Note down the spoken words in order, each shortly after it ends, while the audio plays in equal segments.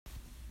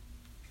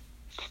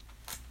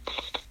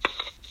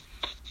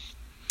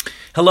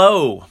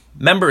Hello,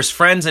 members,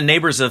 friends, and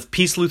neighbors of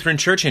Peace Lutheran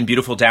Church in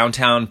beautiful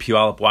downtown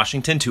Puyallup,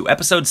 Washington, to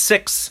episode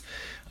 6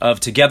 of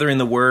Together in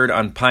the Word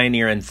on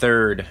Pioneer and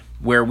Third,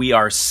 where we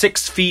are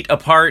 6 feet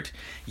apart,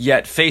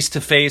 yet face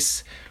to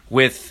face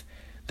with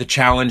the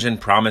challenge and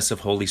promise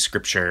of Holy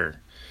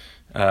Scripture.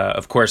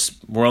 Of course,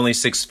 we're only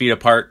 6 feet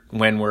apart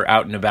when we're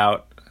out and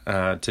about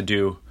to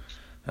do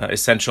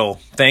essential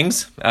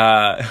things,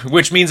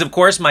 which means, of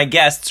course, my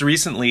guests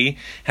recently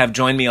have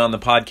joined me on the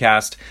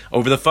podcast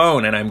over the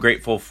phone, and I'm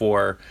grateful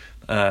for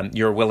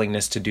your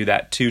willingness to do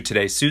that too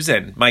today,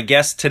 Susan. My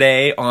guest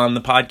today on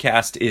the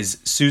podcast is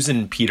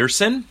Susan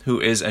Peterson,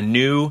 who is a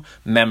new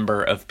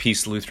member of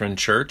Peace Lutheran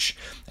Church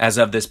as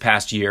of this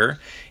past year,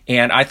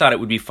 and I thought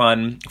it would be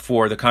fun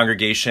for the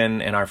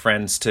congregation and our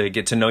friends to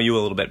get to know you a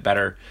little bit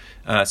better.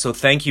 So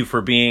thank you for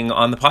being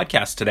on the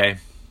podcast today.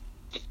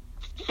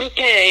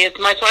 Okay, it's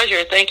my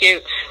pleasure. Thank you.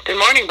 Good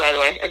morning, by the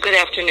way, or good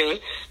afternoon.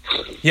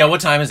 Yeah,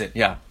 what time is it?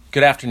 Yeah,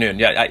 good afternoon.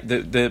 Yeah,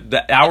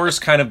 the hours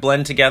kind of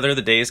blend together,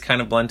 the days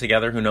kind of blend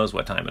together. Who knows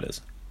what time it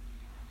is?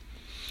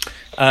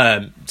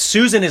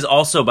 Susan is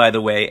also, by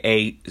the way,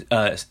 a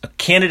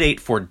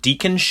candidate for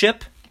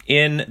deaconship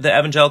in the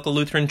Evangelical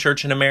Lutheran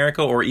Church in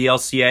America, or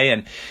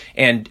ELCA,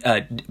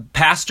 and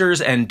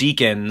pastors and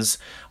deacons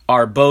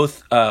are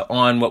both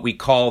on what we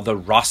call the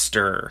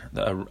roster.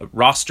 The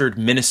rostered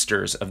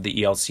ministers of the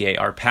ELCA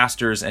are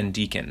pastors and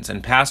deacons.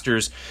 And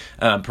pastors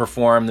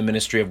perform the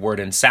ministry of word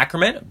and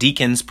sacrament.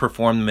 Deacons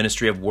perform the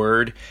ministry of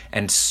word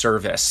and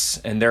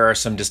service. And there are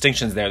some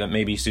distinctions there that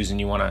maybe, Susan,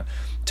 you want to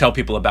tell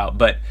people about.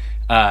 But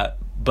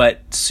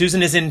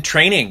Susan is in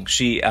training.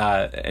 She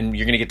and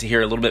you're going to get to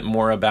hear a little bit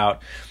more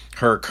about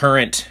her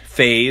current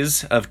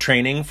phase of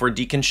training for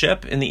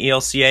deaconship in the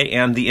ELCA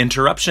and the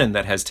interruption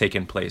that has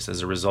taken place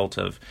as a result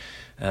of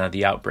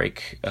the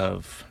outbreak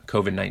of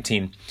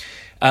COVID-19.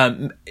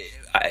 To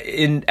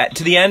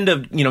the end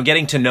of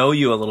getting to know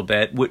you a little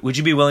bit, would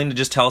you be willing to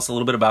just tell us a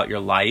little bit about your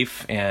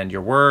life and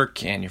your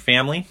work and your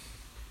family?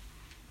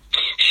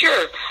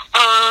 Sure.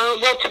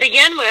 Well, to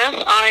begin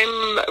with,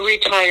 I'm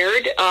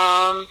retired.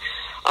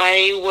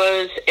 I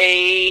was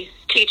a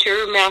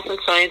teacher, math and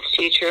science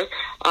teacher,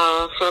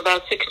 for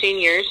about 16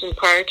 years, and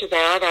prior to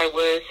that, I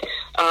was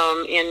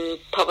in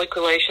public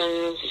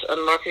relations,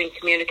 marketing,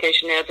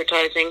 communication,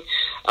 advertising,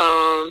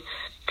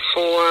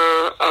 for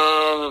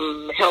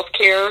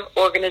healthcare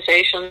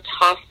organizations,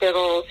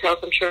 hospitals,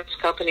 health insurance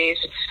companies,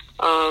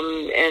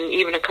 and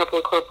even a couple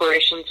of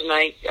corporations. And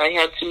I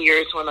had some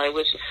years when I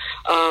was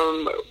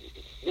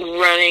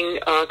running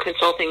a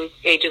consulting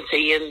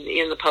agency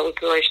in the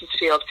public relations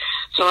field.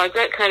 So I've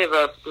got kind of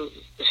a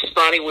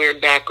spotty,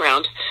 weird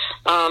background.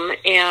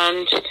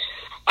 And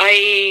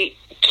I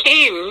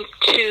came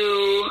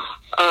to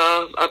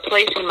a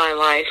place in my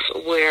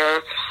life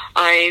where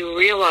I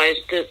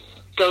realized that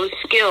those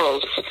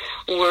skills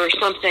were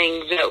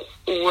something that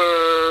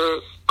were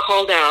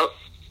called out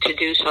to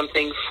do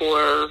something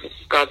for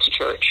God's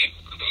church.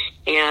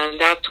 And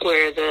that's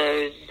where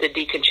the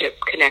deaconship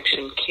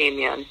connection came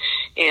in.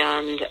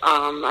 And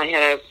I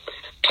had a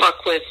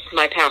talk with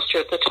my pastor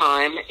at the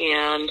time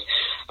and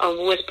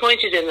was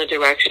pointed in the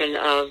direction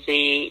of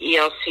the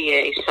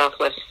ELCA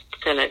Southwest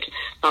Synod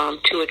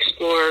to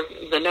explore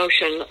the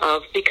notion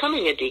of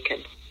becoming a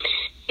deacon.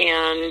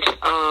 And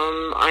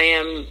I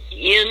am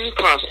in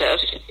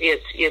process.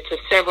 It's a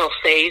several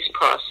phase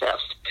process,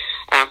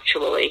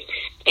 actually.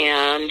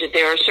 And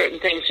there are certain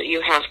things that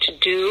you have to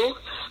do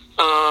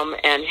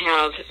and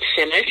have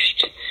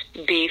finished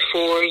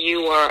before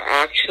you are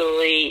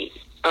actually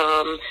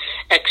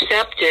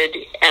accepted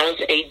as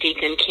a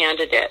deacon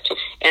candidate.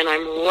 And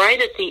I'm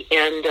right at the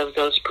end of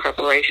those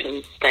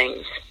preparation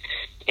things.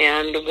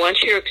 And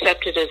once you're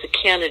accepted as a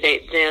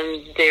candidate,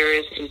 then there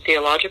is some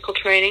theological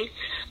training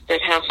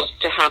that has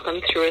to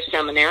happen through a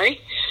seminary,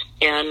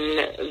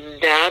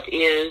 and that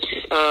is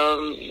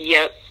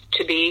yet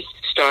to be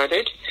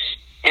started.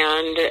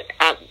 And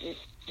at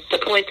the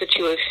point that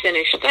you have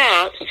finished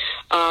that,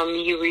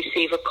 you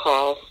receive a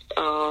call.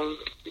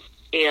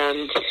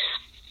 And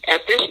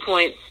at this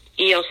point,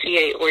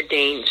 ELCA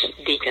ordains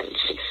deacons.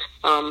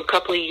 A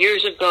couple of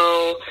years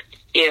ago,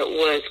 it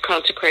was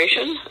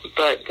consecration,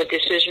 but the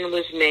decision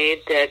was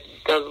made that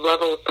the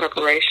level of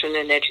preparation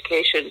and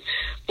education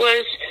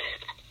was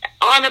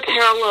on a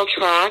parallel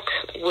track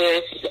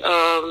with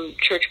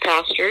church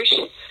pastors,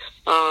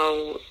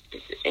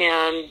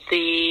 and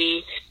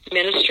the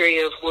ministry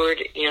of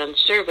word and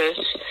service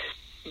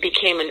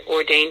became an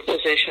ordained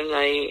position,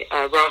 a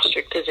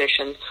rostered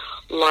position,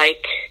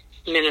 like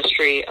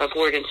ministry of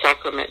word and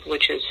sacrament,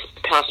 which is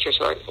pastor's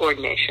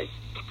ordination.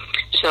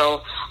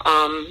 So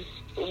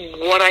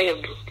what I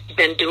have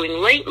been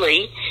doing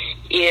lately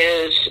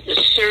is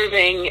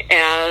serving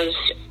as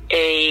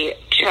a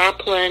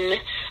chaplain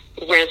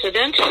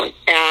resident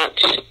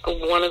at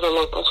one of the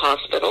local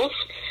hospitals,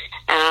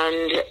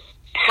 and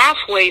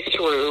halfway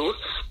through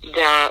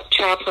that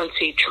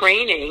chaplaincy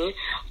training,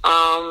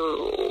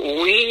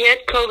 we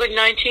hit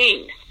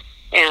COVID-19.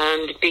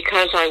 And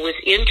because I was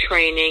in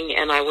training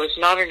and I was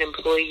not an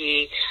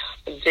employee,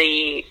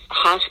 the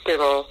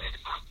hospital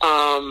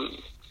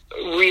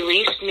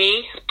released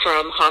me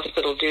from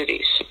hospital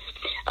duties.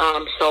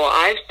 So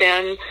I've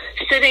been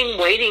sitting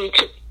waiting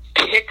to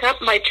pick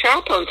up my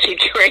chaplaincy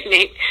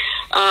training,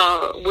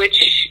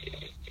 which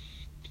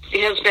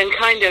has been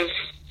kind of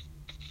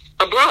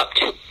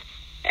abrupt,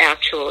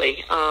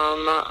 actually.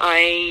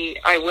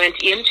 I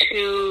went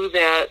into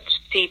that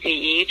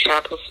CPE,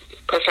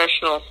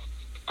 professional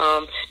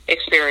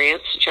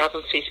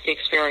chaplaincy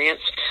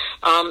experience,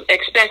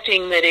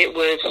 expecting that it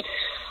was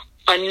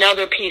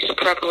another piece of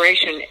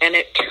preparation, and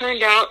it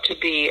turned out to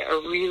be a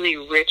really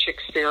rich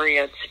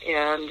experience.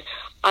 And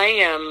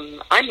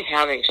I'm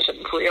having some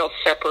real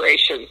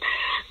separation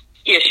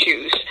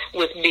issues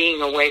with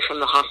being away from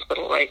the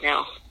hospital right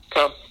now.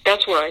 So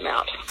that's where I'm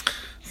at.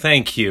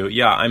 Thank you.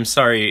 Yeah, I'm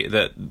sorry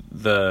that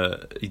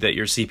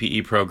your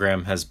CPE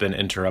program has been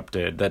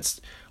interrupted. That's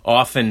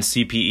often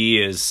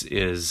CPE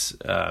is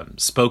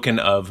spoken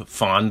of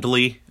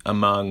fondly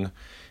among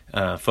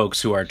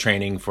folks who are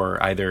training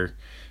for either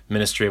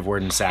Ministry of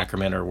Word and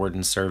Sacrament or Word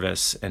and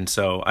Service, and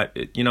so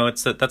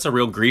that's a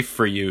real grief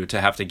for you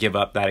to have to give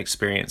up that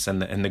experience and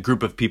the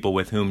group of people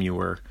with whom you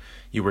were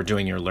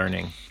doing your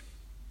learning.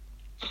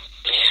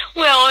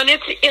 Well, and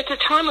it's a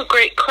time of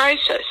great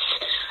crisis.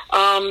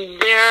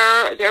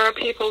 There are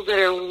people that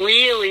are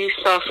really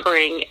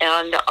suffering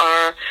and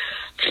are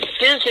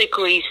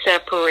physically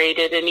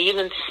separated, and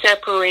even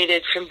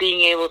separated from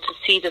being able to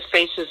see the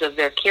faces of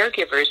their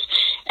caregivers.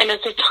 And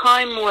it's a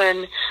time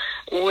when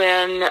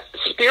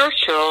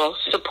spiritual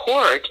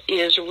support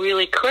is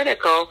really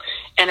critical,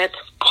 and it's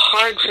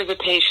hard for the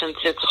patients,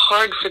 it's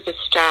hard for the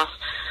staff.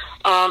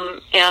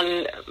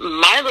 And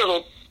my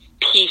little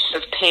piece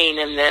of pain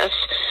in this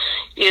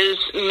is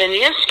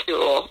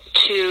minuscule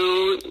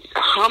to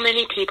how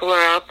many people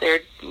are out there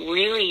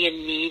really in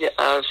need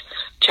of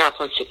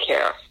chaplaincy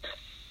care.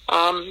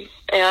 And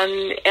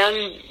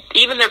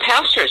even their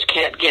pastors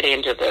can't get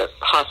into the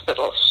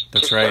hospitals.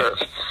 That's to right.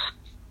 serve.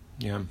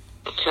 Yeah.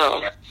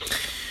 So,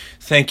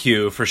 thank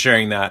you for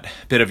sharing that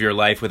bit of your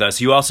life with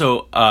us. You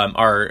also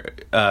are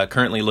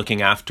currently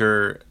looking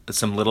after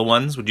some little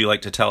ones. Would you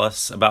like to tell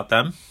us about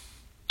them?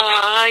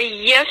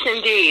 Yes,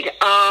 indeed.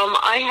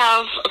 I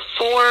have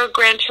 4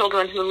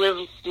 grandchildren who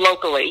live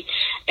locally,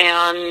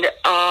 and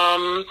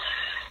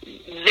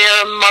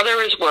their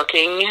mother is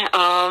working,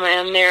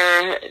 and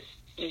their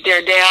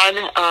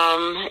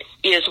dad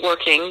is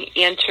working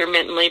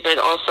intermittently, but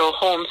also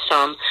home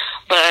some.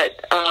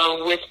 But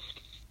with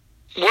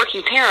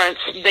working parents,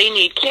 they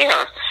need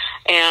care.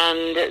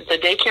 And the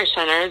daycare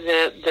center,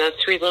 the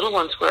 3 little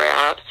ones we're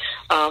at,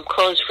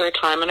 closed for a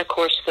time, and of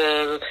course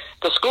the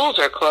schools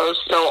are closed,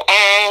 so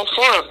all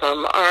 4 of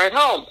them are at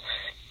home.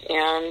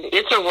 And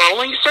it's a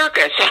rolling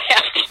circus, I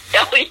have to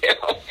tell you.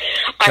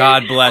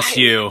 God bless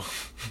you.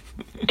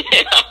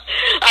 Yeah,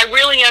 I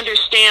really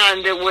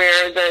understand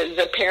where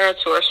the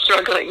parents who are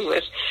struggling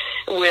with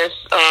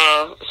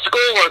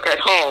schoolwork at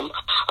home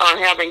are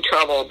having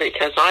trouble,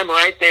 because I'm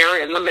right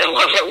there in the middle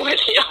of it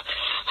with you.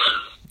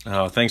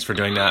 Oh, thanks for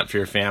doing that for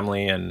your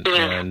family and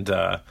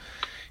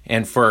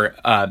for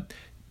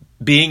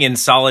being in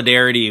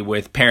solidarity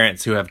with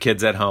parents who have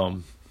kids at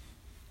home.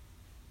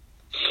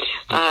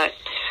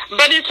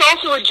 But it's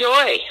also a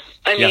joy.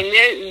 I mean,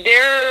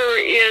 there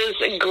is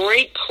a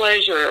great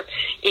pleasure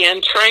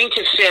in trying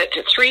to fit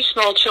 3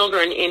 small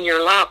children in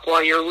your lap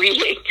while you're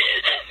reading.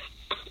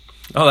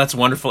 Oh, that's a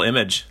wonderful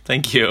image.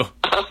 Thank you.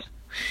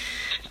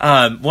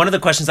 One of the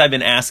questions I've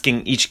been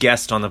asking each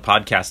guest on the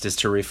podcast is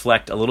to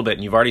reflect a little bit,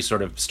 and you've already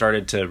sort of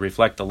started to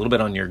reflect a little bit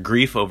on your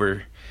grief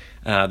over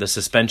the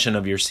suspension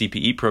of your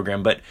CPE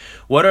program. But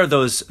what are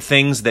those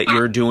things that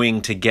you're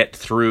doing to get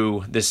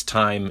through this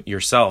time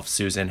yourself,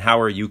 Susan?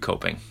 How are you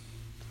coping?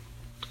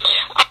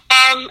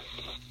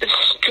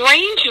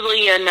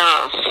 Strangely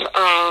enough,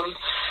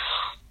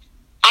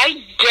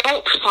 I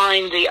don't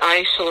find the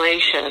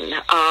isolation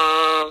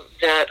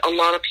that a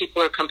lot of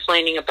people are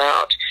complaining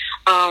about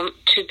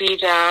to be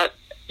that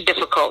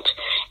difficult.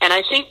 And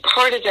I think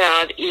part of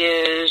that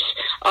is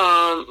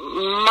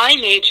my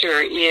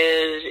nature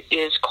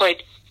is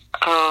quite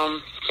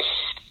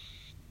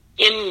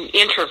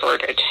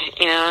introverted,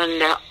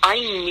 and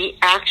I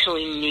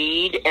actually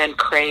need and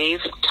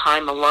crave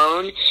time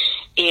alone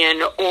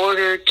in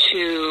order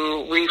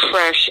to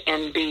refresh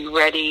and be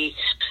ready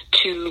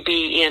to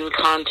be in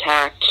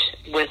contact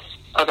with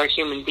other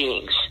human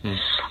beings.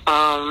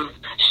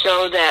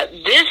 So that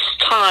this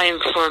time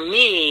for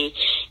me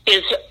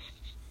is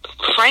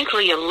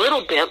frankly a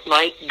little bit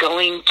like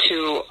going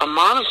to a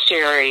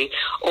monastery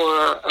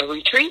or a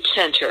retreat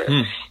center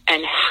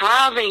and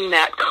having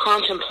that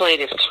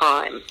contemplative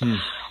time,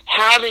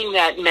 having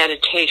that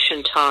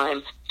meditation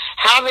time,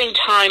 having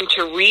time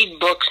to read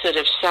books that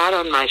have sat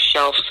on my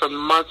shelf for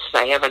months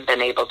I haven't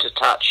been able to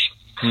touch.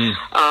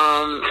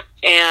 And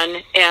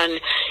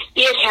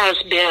it has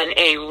been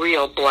a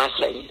real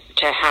blessing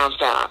to have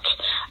that,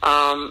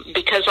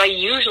 because I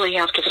usually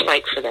have to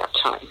fight for that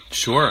time.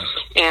 Sure.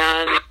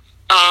 And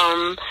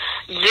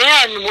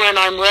then when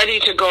I'm ready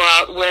to go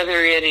out,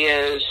 whether it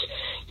is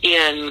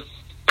in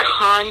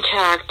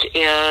contact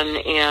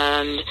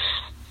and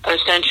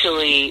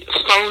essentially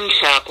phone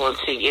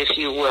chaplaincy, if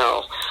you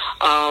will,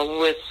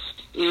 with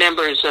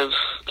members of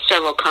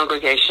several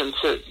congregations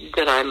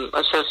that I'm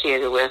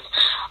associated with.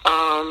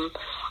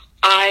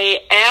 I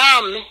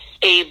am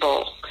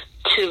able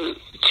to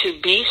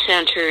be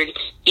centered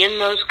in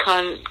those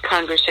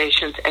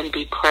conversations and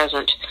be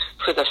present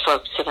for the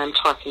folks that I'm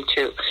talking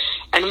to.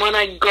 And when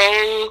I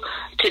go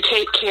to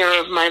take care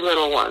of my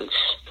little ones,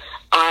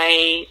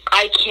 I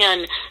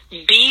can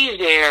be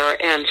there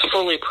and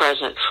fully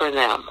present for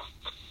them.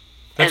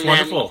 That's and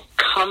wonderful. Then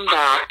come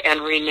back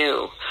and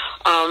renew.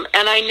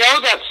 And I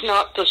know that's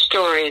not the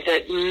story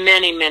that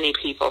many, many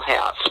people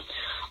have.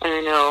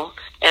 I know.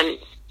 And,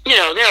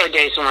 there are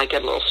days when I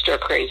get a little stir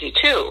crazy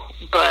too.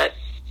 But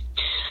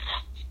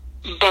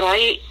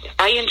I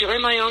enjoy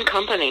my own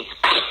company.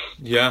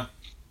 Yeah.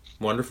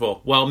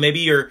 Wonderful. Well, maybe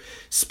you're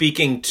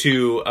speaking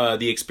to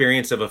the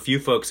experience of a few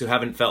folks who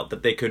haven't felt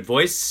that they could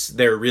voice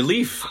their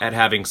relief at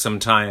having some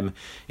time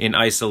in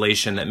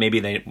isolation that maybe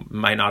they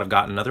might not have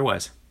gotten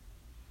otherwise.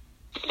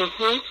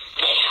 Mm-hmm.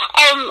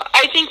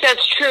 I think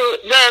that's true.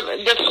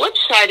 The flip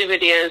side of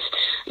it is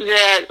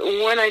that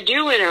when I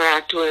do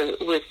interact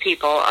with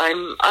people,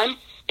 I'm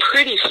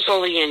pretty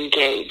fully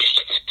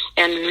engaged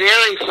and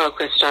very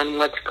focused on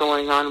what's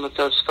going on with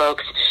those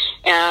folks.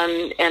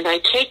 And I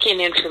take in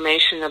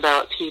information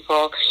about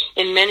people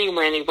in many,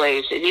 many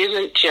ways. It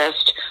isn't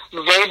just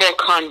verbal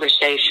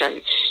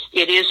conversation.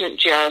 It isn't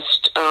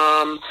just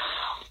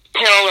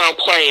parallel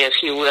play,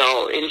 if you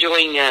will,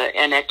 enjoying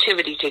an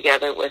activity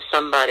together with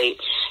somebody.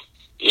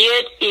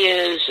 It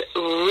is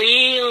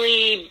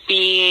really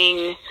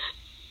being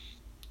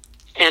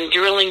and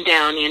drilling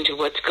down into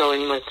what's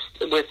going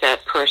with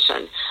that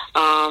person,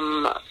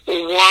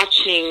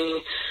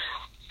 watching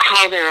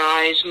how their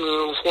eyes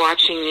move,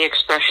 watching the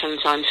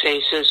expressions on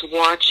faces,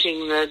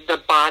 watching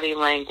the body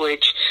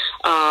language,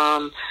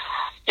 and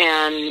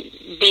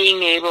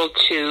being able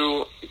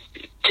to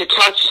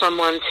touch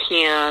someone's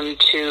hand,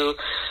 to,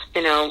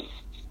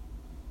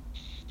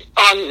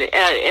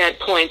 at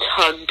points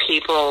hug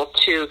people,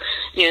 to,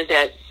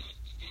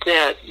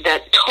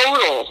 that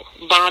total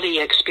body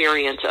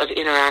experience of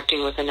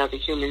interacting with another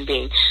human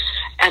being.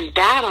 And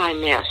that I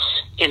miss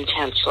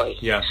intensely.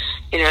 Yeah.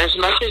 As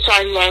much as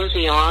I love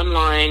the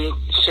online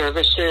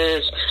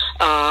services,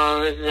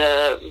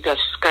 the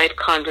Skype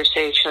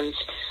conversations,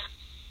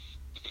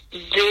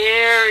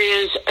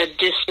 there is a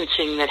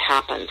distancing that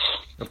happens.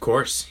 Of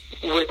course.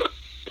 With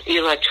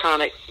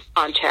electronic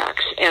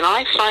contacts. And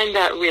I find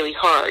that really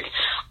hard.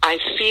 I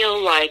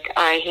feel like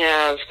I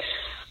have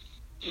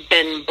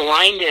been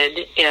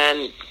blinded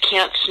and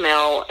can't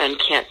smell and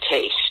can't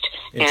taste.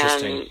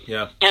 Interesting. And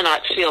yeah.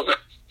 cannot feel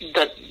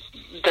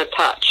the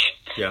touch.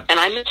 Yeah. And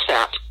I miss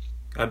that.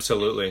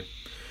 Absolutely.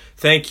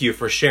 Thank you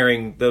for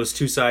sharing those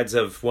two sides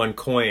of one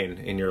coin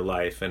in your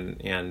life,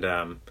 and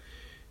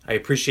I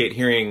appreciate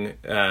hearing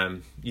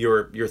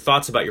your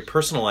thoughts about your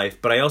personal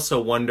life, but I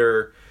also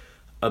wonder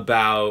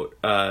about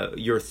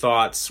your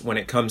thoughts when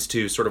it comes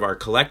to sort of our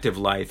collective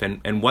life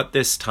and what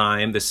this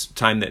time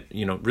that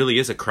really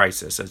is a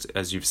crisis,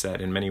 as you've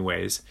said in many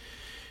ways.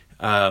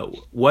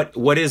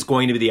 What is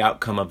going to be the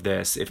outcome of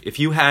this? If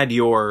you had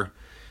your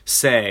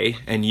say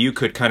and you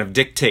could kind of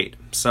dictate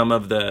some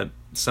of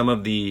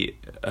the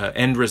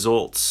end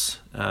results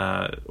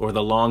or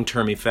the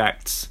long-term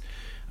effects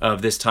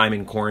of this time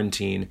in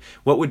quarantine,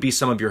 what would be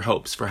some of your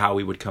hopes for how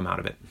we would come out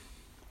of it?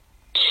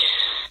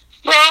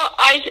 Well,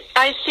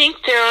 I think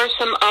there are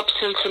some ups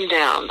and some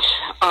downs.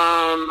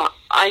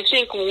 I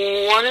think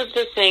one of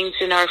the things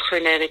in our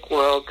frenetic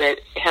world that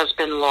has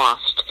been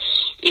lost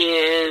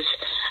is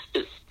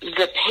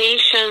the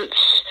patience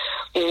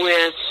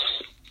with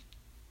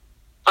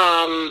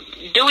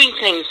doing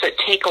things that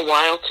take a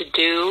while to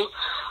do,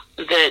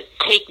 that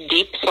take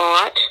deep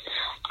thought.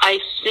 I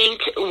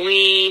think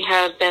we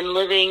have been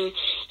living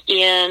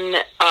in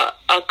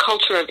a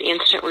culture of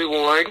instant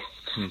reward.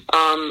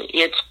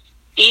 It's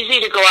easy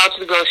to go out to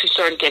the grocery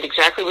store and get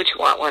exactly what you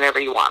want whenever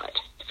you want it.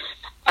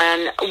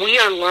 And we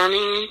are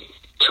learning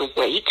to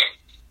wait.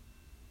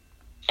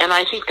 And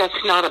I think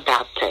that's not a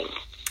bad thing.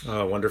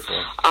 Oh, wonderful.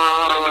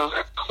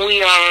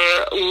 We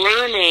are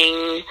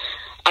learning,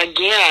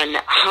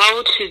 again,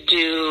 how to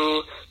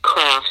do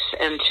crafts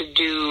and to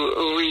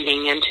do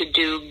reading and to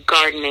do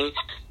gardening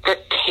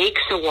that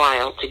takes a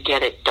while to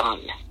get it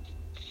done.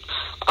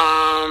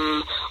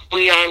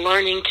 We are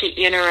learning to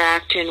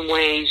interact in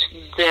ways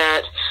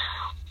that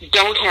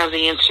don't have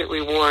the instant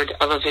reward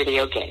of a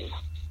video game.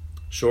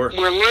 Sure.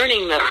 We're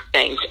learning those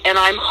things, and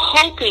I'm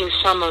hoping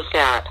some of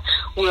that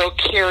will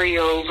carry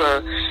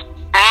over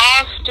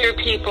after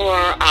people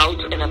are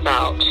out and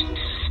about.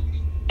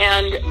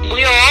 And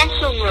we are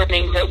also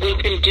learning that we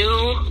can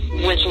do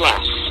with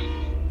less.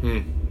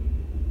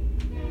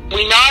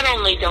 We not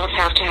only don't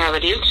have to have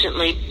it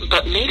instantly,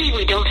 but maybe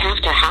we don't have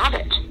to have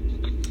it.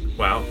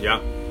 Wow, yeah.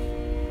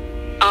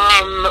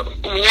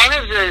 One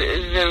of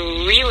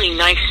the really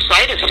nice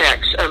side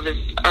effects of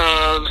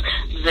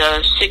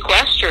the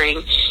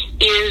sequestering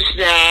is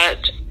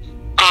that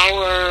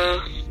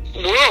our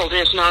world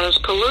is not as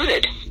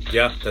polluted.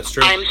 Yeah, that's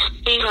true. I'm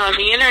seeing on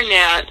the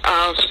internet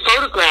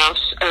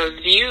photographs of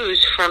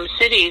views from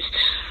cities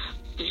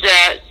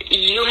that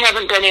you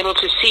haven't been able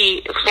to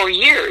see for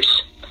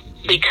years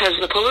because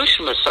the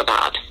pollution was so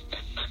bad.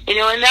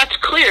 And that's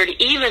cleared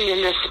even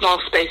in this small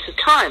space of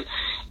time.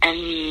 And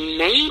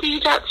maybe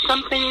that's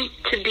something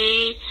to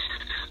be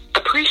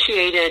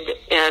appreciated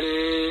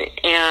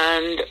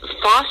and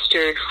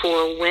fostered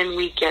for when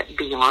we get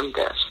beyond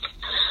this.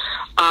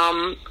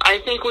 I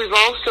think we've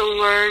also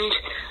learned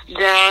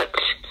that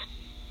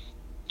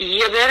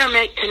you better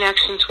make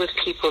connections with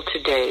people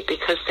today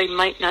because they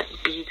might not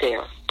be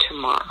there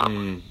tomorrow.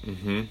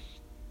 Mm-hmm.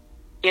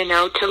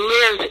 To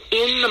live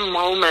in the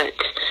moment.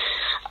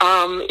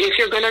 If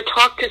you're going to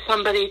talk to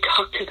somebody,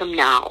 talk to them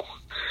now.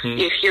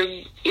 If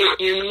you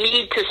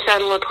need to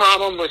settle a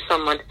problem with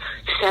someone,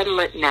 settle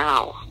it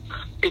now,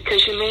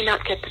 because you may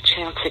not get the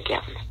chance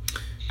again.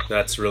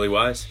 That's really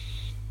wise.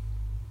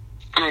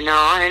 I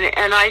know,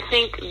 and I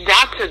think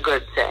that's a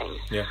good thing.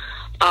 Yeah.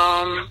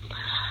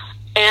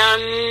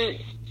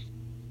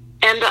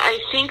 And I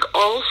think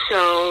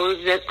also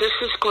that this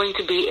is going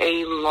to be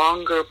a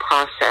longer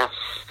process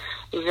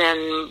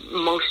than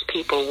most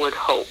people would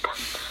hope.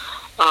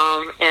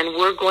 And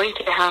we're going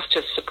to have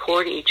to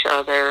support each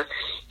other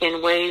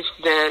in ways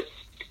that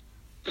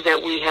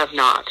we have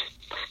not.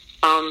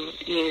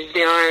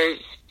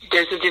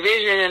 There's a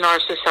division in our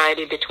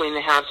society between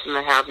the haves and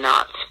the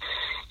have-nots.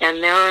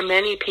 And there are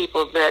many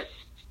people that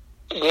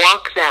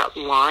walk that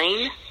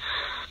line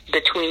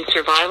between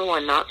survival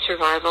and not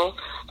survival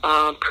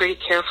pretty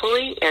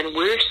carefully, and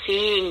we're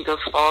seeing the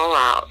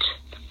fallout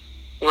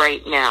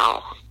right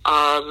now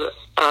of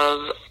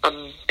a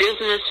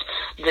business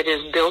that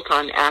is built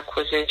on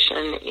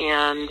acquisition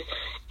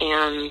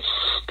and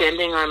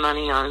spending our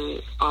money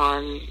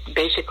on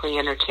basically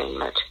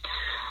entertainment,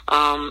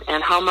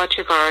 and how much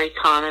of our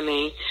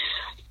economy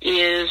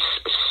is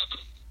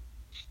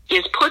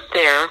put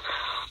there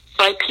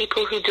by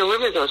people who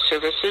deliver those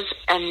services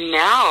and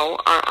now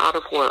are out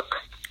of work.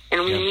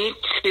 And we need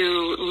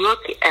to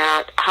look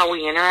at how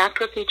we interact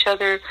with each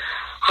other,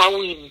 how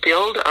we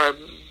build our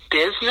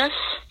business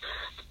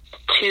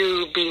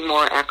to be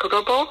more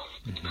equitable.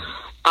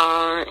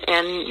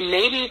 And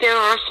maybe there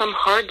are some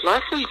hard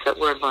lessons that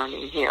we're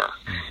learning here.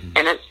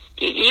 And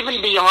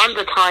even beyond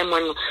the time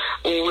when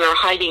we're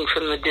hiding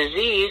from the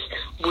disease,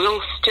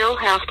 we'll still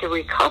have to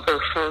recover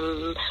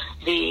from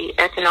the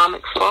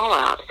economic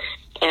fallout.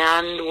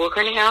 And we're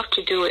going to have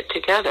to do it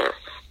together,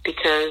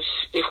 because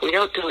if we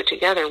don't do it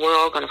together, we're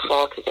all going to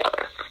fall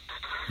together.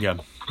 Yeah,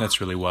 that's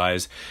really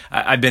wise.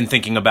 I've been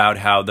thinking about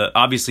how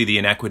obviously the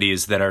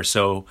inequities that are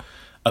so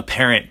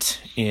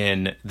apparent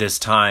in this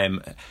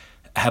time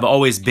have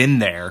always been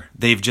there.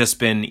 They've just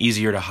been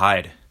easier to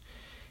hide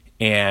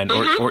and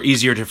or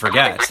easier to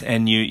forget.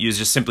 And you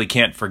just simply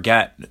can't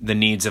forget the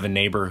needs of a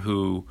neighbor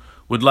who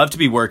would love to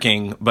be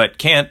working but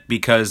can't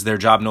because their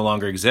job no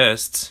longer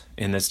exists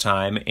in this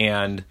time.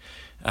 And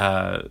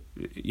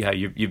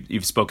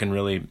you've spoken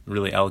really,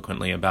 really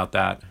eloquently about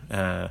that.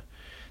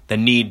 The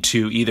need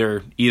to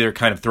either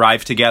kind of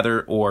thrive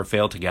together or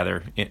fail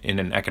together in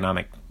an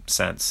economic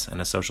sense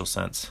and a social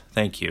sense.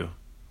 Thank you.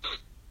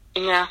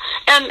 Yeah,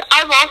 and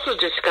I've also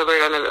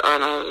discovered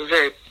on a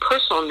very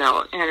personal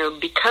note, and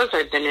because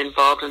I've been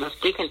involved in this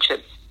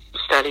deaconship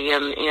study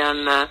and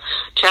in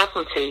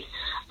chaplaincy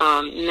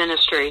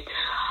ministry,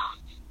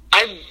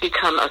 I've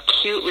become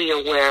acutely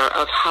aware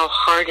of how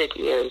hard it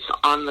is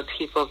on the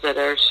people that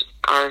are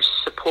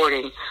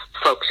supporting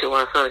folks who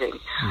are hurting.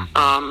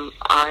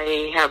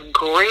 I have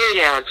great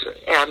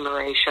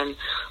admiration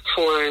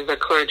for the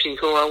clergy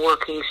who are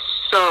working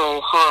so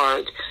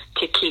hard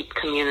to keep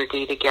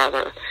community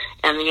together,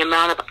 and the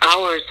amount of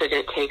hours that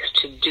it takes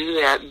to do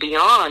that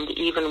beyond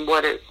even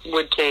what it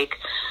would take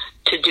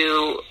to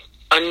do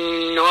a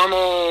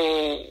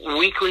normal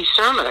weekly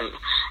sermon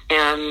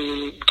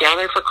and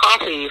gather for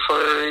coffee for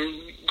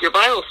your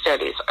Bible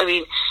studies. I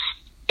mean,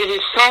 it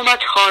is so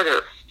much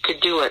harder to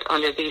do it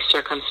under these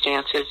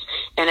circumstances,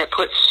 and it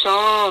puts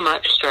so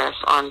much stress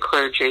on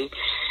clergy.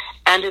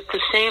 And at the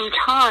same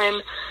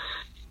time,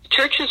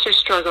 churches are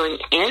struggling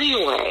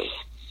anyway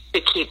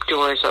to keep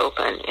doors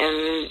open,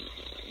 and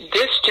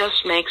this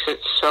just makes it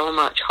so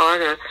much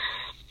harder.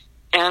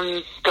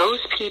 And those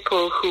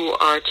people who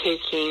are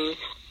taking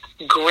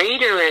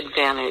greater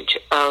advantage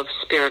of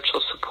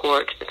spiritual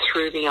support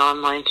through the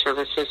online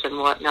services and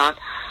whatnot,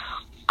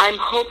 I'm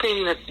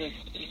hoping that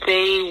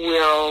they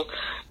will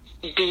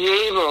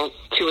be able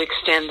to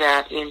extend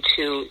that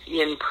into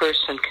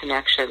in-person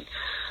connection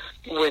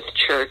with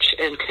church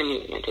and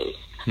community.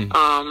 And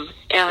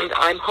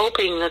I'm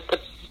hoping that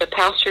the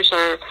pastors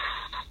are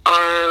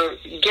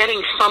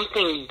getting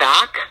something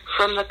back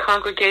from the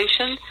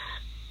congregation,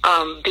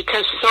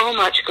 because so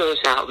much goes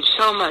out and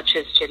so much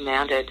is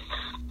demanded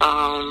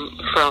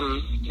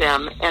from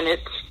them, and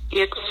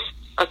it's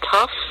a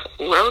tough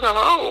road to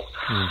hoe.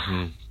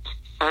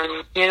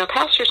 And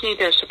pastors need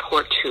their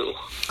support too.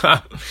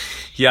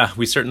 Yeah,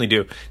 we certainly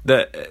do.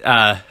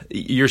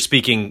 You're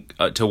speaking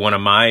to one of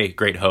my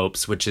great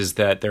hopes, which is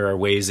that there are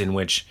ways in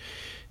which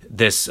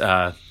this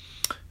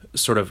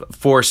sort of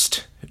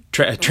forced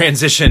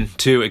transition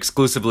to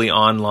exclusively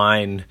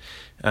online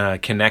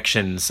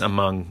connections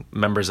among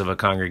members of a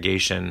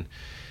congregation,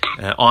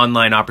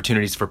 online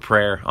opportunities for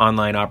prayer,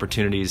 online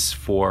opportunities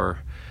for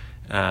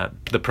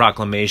the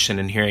proclamation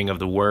and hearing of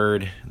the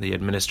word, the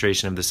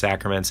administration of the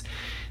sacraments.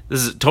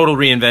 This is a total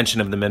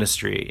reinvention of the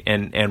ministry.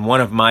 And one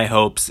of my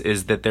hopes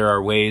is that there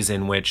are ways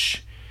in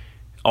which,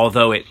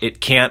 although it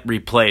can't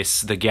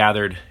replace the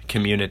gathered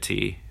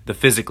community, the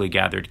physically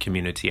gathered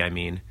community, I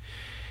mean,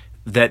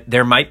 that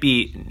there might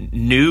be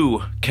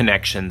new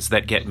connections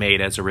that get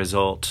made as a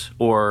result,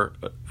 or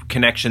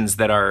connections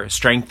that are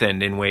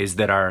strengthened in ways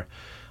that are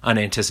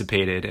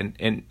unanticipated.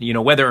 And you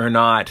know, whether or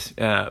not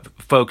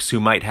folks who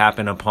might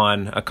happen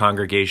upon a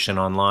congregation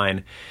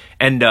online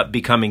end up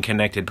becoming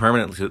connected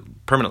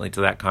permanently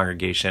to that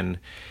congregation,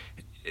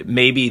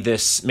 maybe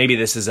this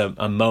is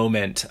a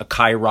moment, a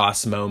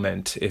kairos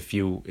moment, if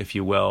you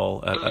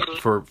will,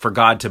 for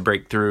God to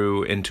break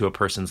through into a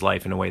person's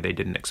life in a way they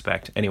didn't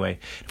expect. Anyway,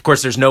 of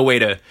course, there's no way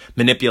to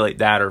manipulate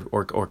that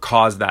or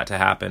cause that to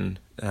happen.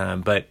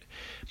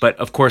 But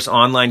of course,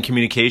 online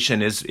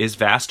communication is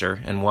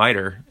vaster and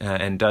wider,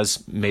 and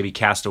does maybe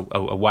cast a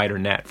wider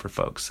net for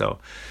folks. So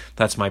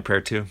that's my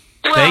prayer too.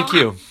 Well, thank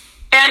you.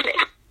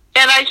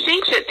 And I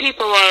think that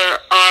people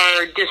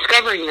are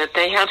discovering that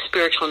they have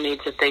spiritual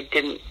needs that they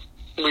didn't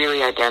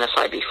really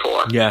identify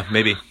before. Yeah,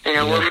 maybe. You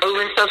know, we're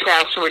moving so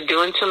fast and we're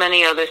doing so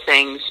many other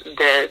things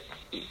that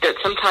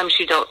sometimes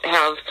you don't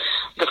have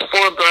the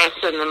 4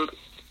 breaths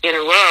in a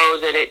row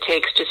that it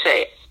takes to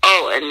say,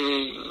 oh,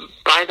 and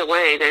by the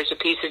way, there's a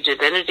piece of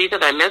divinity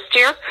that I missed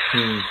here.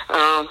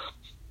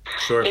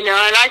 Sure. You know,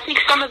 and I think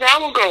some of that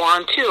will go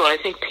on too. I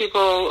think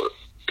people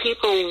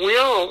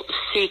will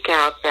seek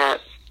out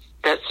that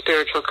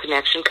spiritual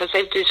connection because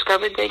they've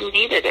discovered they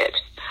needed it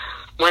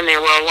when they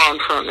were alone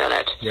for a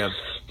minute. Yeah.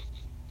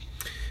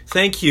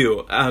 Thank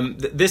you.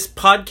 This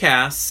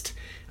podcast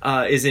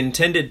is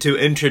intended to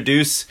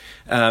introduce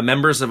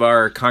members of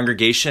our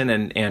congregation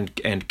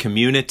and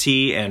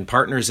community and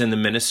partners in the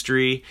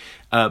ministry,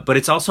 but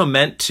it's also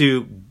meant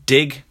to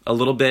dig a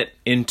little bit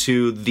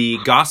into the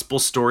gospel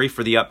story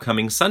for the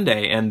upcoming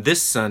Sunday. And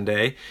this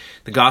Sunday,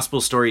 the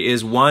gospel story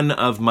is one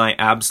of my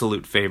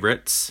absolute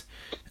favorites.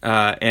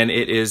 And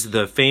it is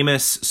the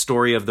famous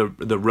story of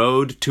the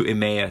road to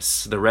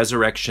Emmaus,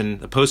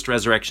 the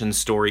post-resurrection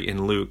story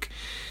in Luke.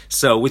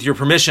 So with your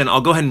permission,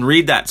 I'll go ahead and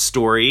read that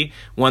story,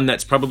 one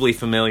that's probably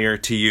familiar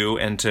to you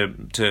and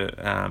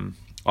to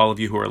all of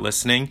you who are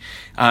listening.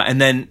 And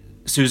then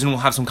Susan will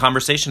have some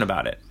conversation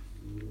about it.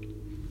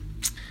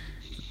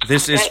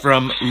 This is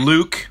from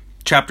Luke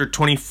chapter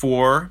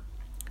 24,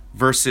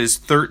 verses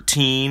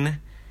 13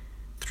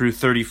 through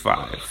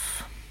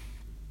 35.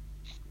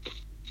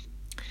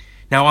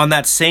 Now on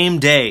that same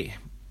day,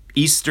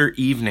 Easter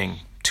evening,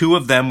 2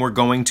 of them were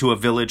going to a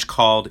village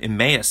called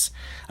Emmaus,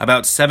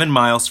 about 7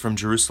 miles from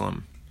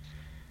Jerusalem,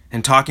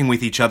 and talking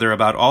with each other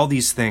about all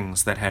these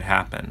things that had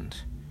happened.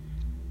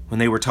 When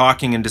they were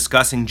talking and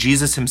discussing,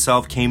 Jesus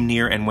himself came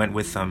near and went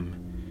with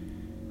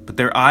them. But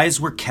their eyes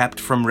were kept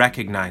from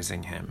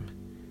recognizing him.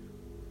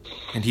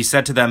 And he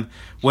said to them,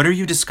 "What are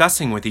you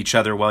discussing with each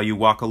other while you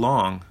walk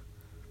along?"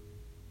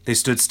 They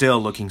stood still,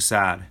 looking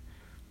sad.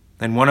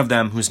 Then one of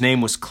them, whose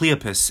name was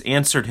Cleopas,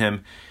 answered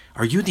him,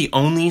 "Are you the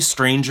only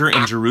stranger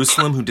in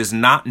Jerusalem who does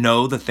not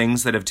know the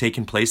things that have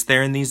taken place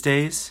there in these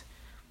days?"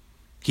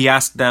 He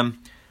asked them,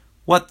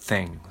 "What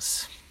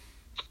things?"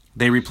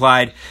 They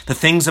replied, "The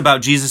things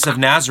about Jesus of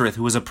Nazareth,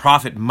 who was a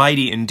prophet,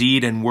 mighty in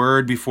deed and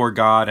word before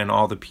God and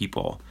all the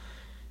people,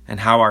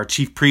 and how our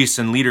chief priests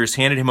and leaders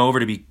handed him over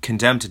to be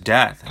condemned to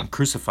death and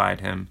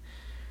crucified him.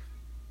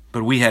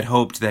 But we had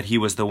hoped that he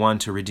was the one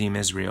to redeem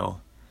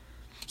Israel.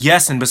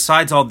 Yes, and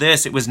besides all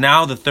this, it was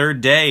now the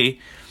 3rd day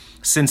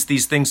since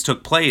these things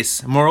took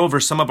place. Moreover,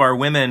 some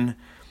women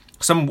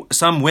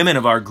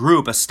of our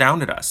group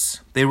astounded us.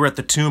 They were at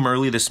the tomb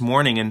early this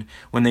morning, and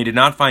when they did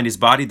not find his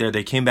body there,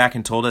 they came back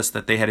and told us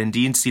that they had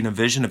indeed seen a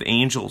vision of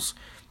angels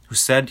who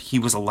said he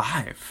was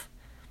alive.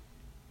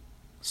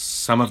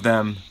 Some of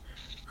them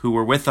who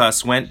were with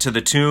us went to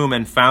the tomb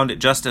and found it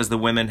just as the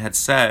women had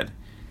said,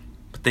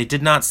 but they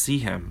did not see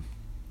him."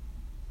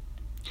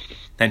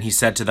 Then he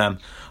said to them,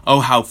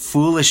 "Oh, how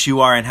foolish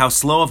you are, and how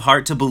slow of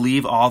heart to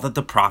believe all that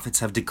the prophets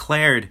have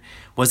declared.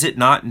 Was it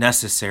not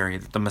necessary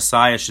that the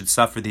Messiah should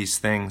suffer these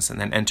things and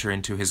then enter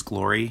into his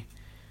glory?"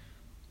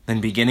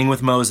 Then beginning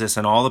with Moses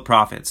and all the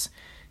prophets,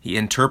 he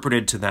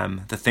interpreted to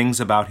them the things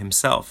about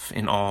himself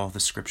in all the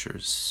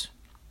scriptures.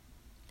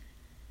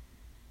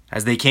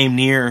 As they came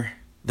near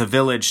the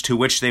village to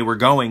which they were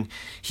going,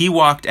 he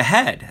walked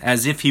ahead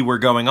as if he were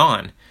going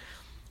on.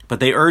 But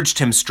they urged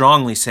him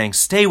strongly, saying,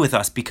 "Stay with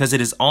us, because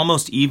it is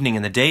almost evening,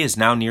 and the day is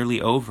now nearly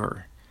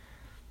over."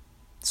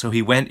 So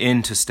he went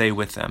in to stay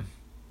with them.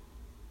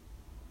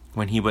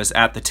 When he was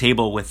at the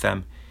table with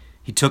them,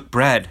 he took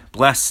bread,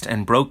 blessed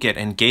and broke it,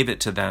 and gave it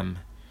to them.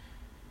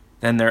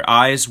 Then their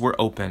eyes were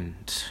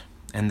opened,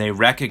 and they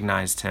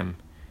recognized him,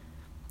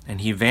 and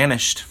he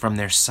vanished from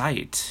their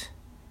sight.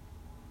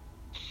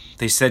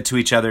 They said to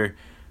each other,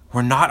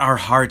 Were not our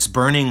hearts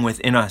burning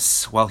within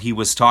us while he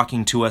was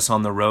talking to us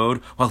on the road,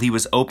 while he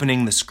was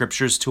opening the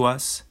scriptures to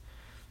us?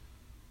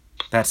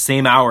 That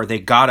same hour they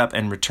got up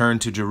and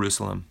returned to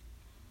Jerusalem.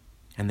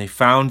 And they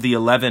found the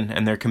 11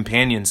 and their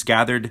companions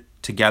gathered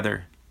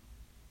together.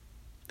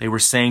 They were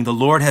saying, "The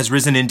Lord has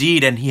risen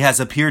indeed, and he has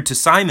appeared to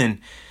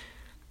Simon."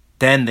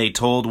 Then they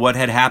told what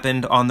had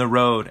happened on the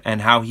road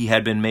and how he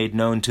had been made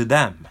known to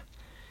them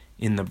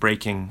in the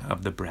breaking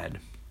of the bread.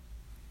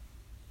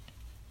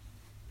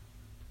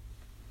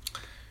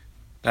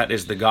 That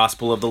is the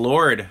gospel of the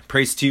Lord.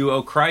 Praise to you,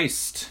 O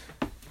Christ.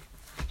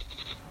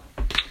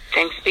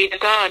 Thanks be to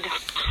God.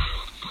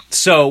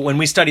 So when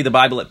we study the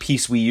Bible at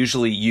Peace, we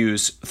usually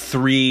use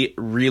 3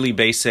 really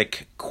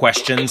basic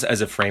questions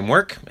as a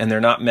framework, and they're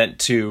not meant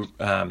to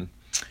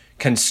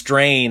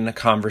constrain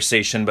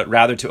conversation, but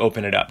rather to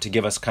open it up, to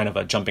give us kind of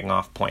a jumping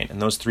off point.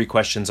 And those 3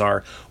 questions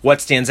are, what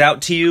stands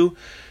out to you?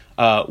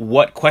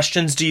 What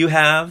questions do you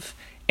have?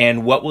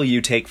 And what will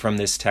you take from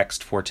this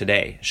text for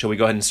today? Shall we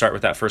go ahead and start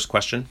with that first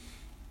question?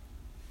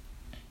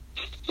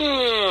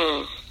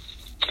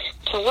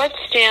 So what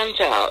stands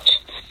out?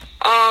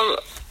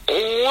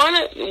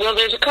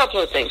 There's a couple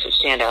of things that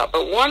stand out,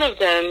 but one of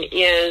them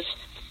is,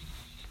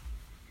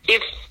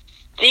 if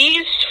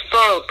these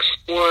folks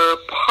were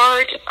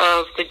part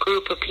of the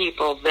group of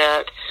people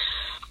that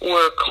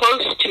were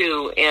close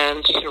to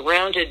and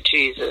surrounded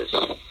Jesus,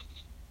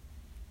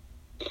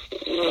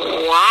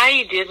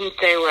 why didn't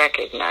they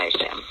recognize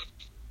him?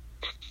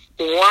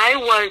 Why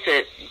was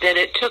it that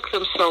it took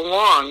them so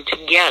long to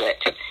get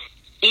it?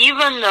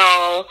 Even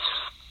though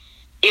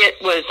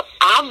it was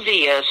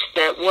obvious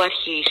that what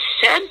he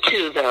said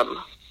to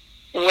them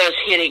was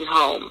hitting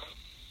home,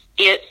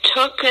 it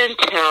took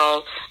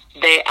until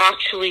they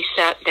actually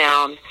sat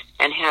down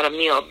and had a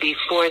meal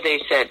before they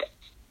said,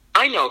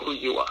 "I know who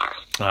you are."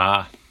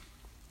 Ah,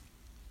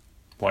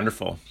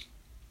 wonderful.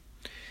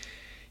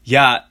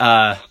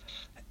 Yeah,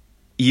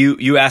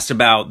 you asked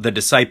about the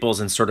disciples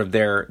and sort of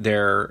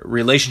their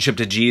relationship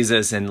to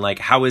Jesus, and like,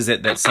 how is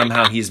it that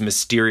somehow he's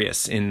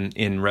mysterious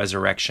in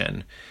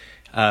resurrection?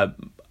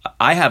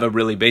 I have a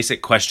really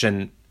basic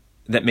question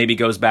that maybe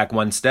goes back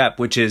one step,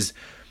 which is,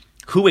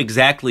 who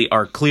exactly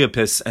are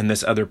Cleopas and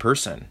this other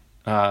person?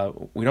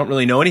 We don't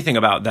really know anything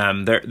about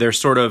them. They're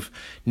sort of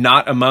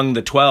not among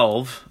the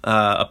 12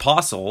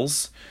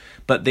 apostles,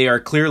 but they are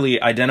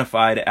clearly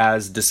identified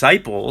as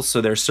disciples.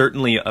 So they're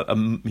certainly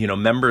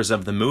members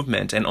of the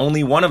movement, and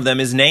only one of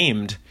them is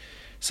named.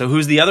 So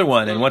who's the other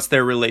one, and what's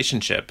their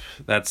relationship?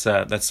 That's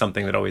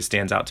something that always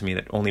stands out to me,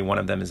 that only one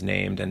of them is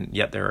named, and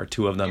yet there are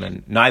 2 of them,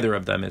 and neither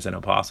of them is an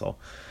apostle.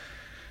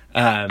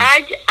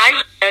 I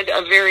read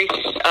a very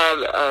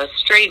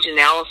strange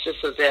analysis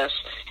of this,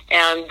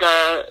 and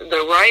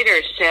the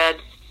writer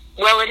said,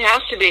 well, it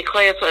has to be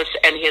Cleopas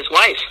and his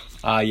wife.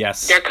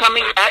 Yes. They're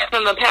coming back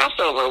from the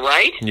Passover,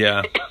 right?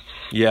 Yeah.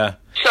 Yeah.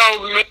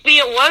 So maybe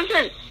it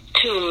wasn't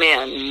 2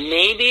 men.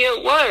 Maybe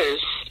it was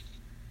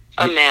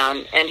a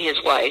man and his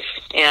wife.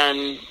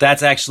 And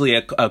that's actually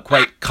a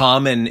quite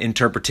common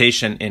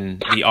interpretation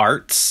in the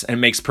arts, and it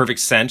makes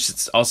perfect sense.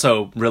 It's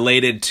also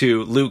related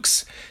to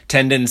Luke's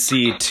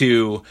tendency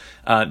to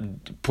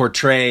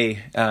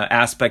portray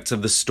aspects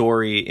of the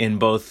story in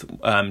both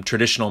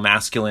traditional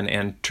masculine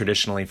and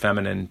traditionally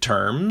feminine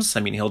terms.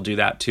 I mean, he'll do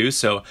that too,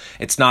 so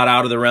it's not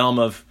out of the realm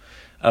of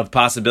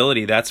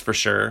possibility, that's for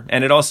sure.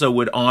 And it also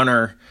would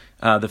honor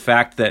the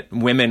fact that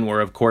women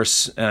were, of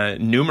course,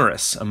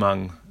 numerous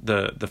among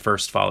the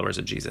first followers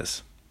of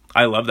Jesus.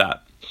 I love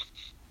that.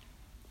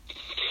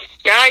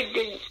 Yeah,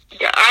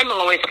 I'm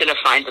always going to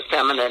find the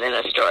feminine in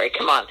a story.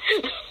 Come on.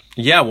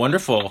 Yeah,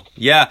 wonderful.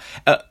 Yeah,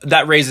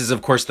 that raises,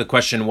 of course, the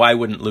question, why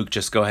wouldn't Luke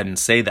just go ahead and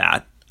say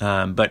that?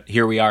 But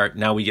here we are.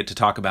 Now we get to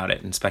talk about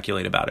it and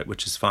speculate about it,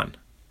 which is fun.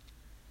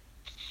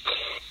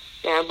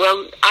 Yeah,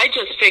 well, I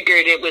just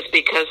figured it was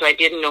because I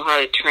didn't know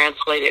how to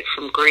translate it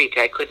from Greek.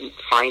 I couldn't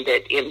find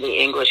it in the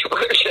English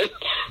version.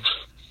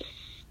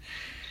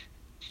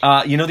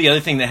 The other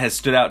thing that has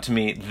stood out to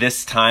me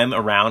this time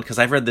around, because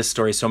I've read this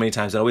story so many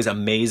times, it always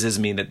amazes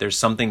me that there's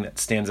something that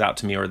stands out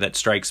to me or that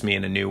strikes me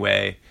in a new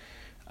way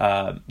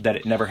that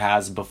it never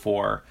has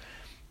before.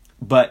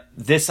 But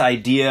this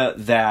idea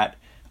that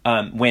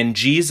when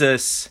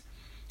Jesus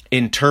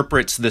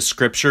interprets the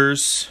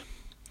scriptures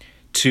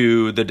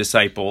to the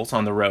disciples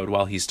on the road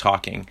while he's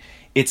talking,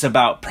 it's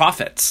about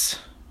prophets,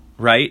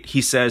 right?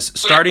 He says,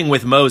 starting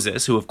with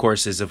Moses, who of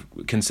course is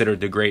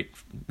considered the great,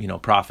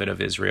 prophet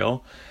of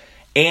Israel,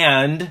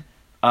 and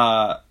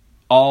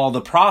all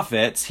the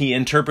prophets, he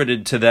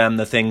interpreted to them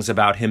the things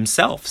about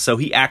himself. So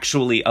he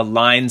actually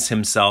aligns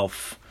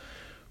himself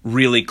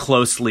really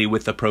closely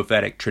with the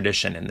prophetic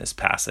tradition in this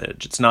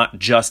passage. It's not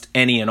just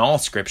any and all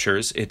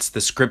scriptures, it's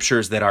the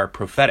scriptures that are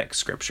prophetic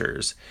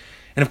scriptures.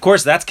 And of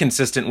course, that's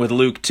consistent with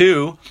Luke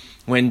too.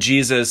 When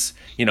Jesus,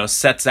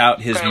 sets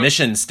out his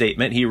mission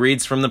statement, he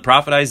reads from the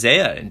prophet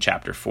Isaiah in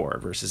chapter 4,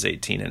 verses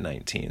 18 and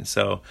 19.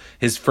 So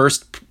his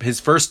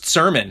first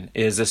sermon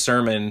is a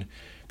sermon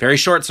very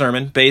short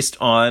sermon based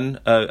on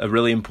a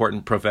really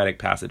important prophetic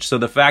passage. So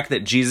the fact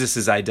that Jesus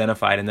is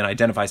identified and then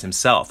identifies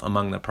himself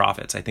among the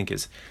prophets, I think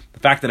is the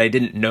fact that I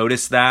didn't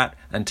notice that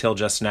until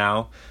just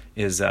now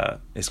is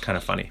kind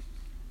of funny.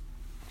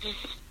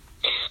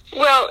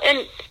 Well,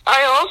 and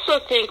I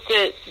also think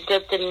that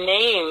the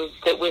name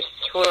that was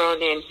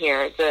thrown in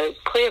here, the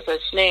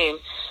Cleopas name,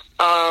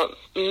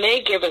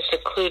 may give us a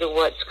clue to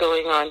what's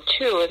going on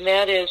too, and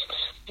that is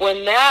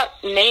when that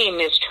name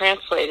is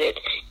translated,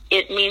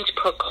 it means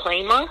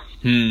proclaimer.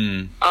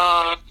 And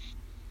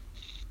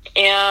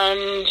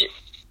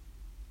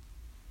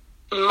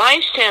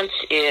my sense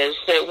is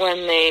that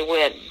when they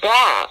went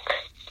back,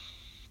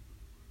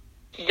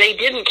 they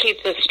didn't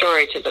keep the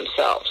story to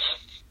themselves.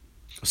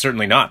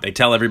 Certainly not. They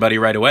tell everybody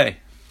right away.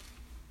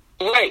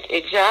 Right,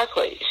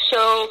 exactly.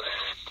 So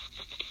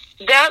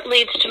that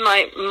leads to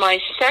my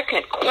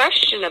second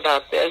question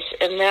about this,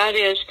 and that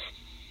is,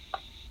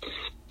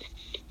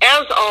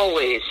 as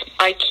always,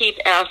 I keep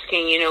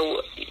asking,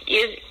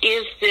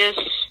 is this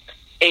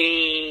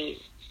a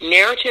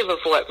narrative of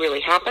what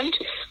really happened,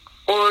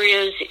 or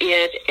is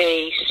it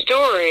a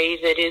story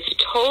that is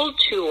told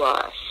to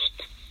us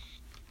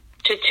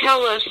to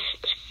tell us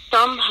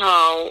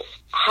somehow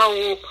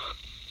how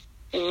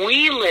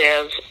we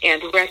live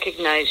and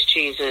recognize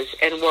Jesus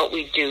and what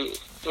we do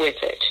with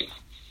it?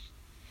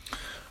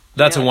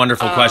 That's a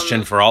wonderful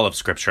question for all of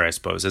Scripture, I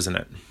suppose, isn't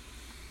it?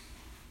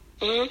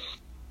 Mm-hmm.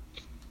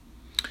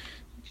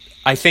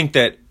 I think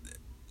that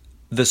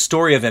the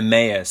story of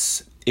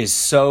Emmaus is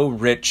so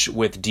rich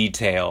with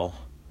detail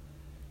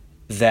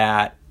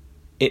that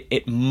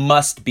it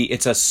must be,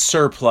 it's a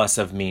surplus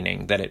of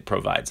meaning that it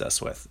provides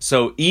us with.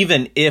 So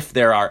even if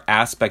there are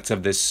aspects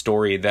of this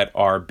story that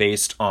are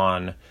based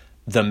on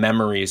the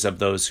memories of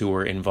those who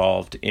were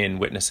involved in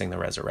witnessing the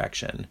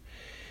resurrection,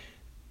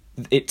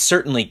 it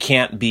certainly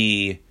can't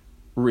be,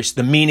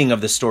 the meaning of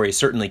the story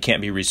certainly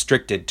can't be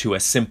restricted to a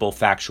simple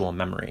factual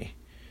memory.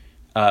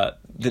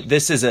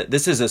 This is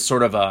a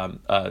sort of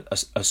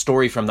a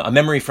story from a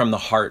memory from the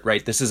heart,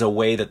 right? This is a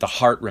way that the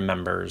heart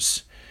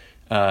remembers,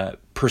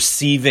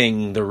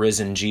 perceiving the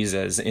risen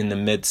Jesus in the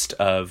midst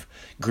of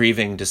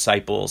grieving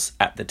disciples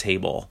at the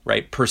table,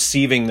 right?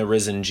 Perceiving the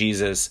risen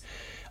Jesus,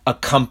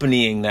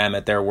 accompanying them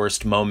at their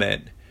worst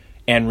moment,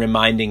 and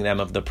reminding them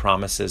of the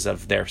promises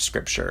of their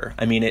Scripture.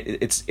 I mean,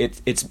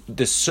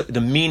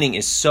 the meaning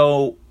is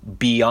so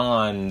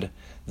beyond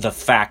the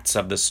facts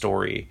of the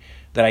story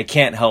that I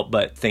can't help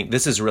but think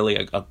this is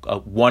really a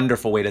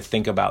wonderful way to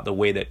think about the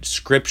way that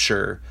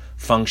Scripture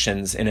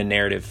functions in a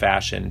narrative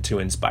fashion to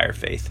inspire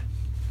faith.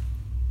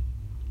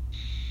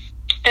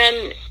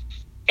 And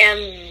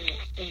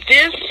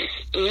this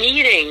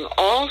meeting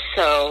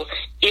also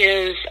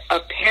is a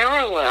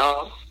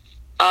parallel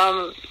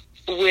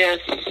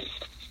with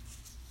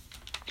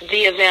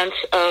the events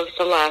of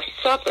the Last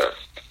Supper.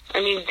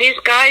 I mean, these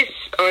guys,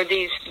 or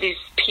these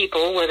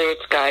people, whether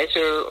it's guys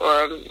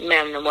or a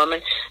man and a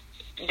woman,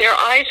 their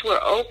eyes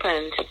were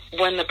opened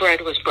when the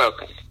bread was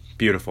broken.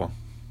 Beautiful.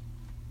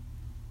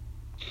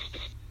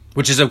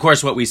 Which is, of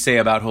course, what we say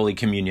about Holy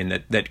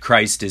Communion, that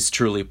Christ is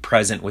truly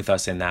present with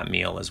us in that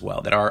meal as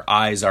well, that our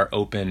eyes are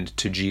opened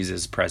to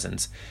Jesus'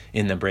 presence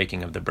in the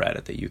breaking of the bread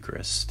at the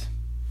Eucharist.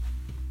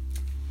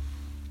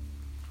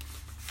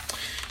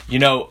 You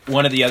know,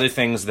 one of the other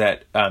things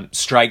that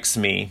strikes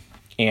me,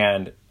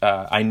 and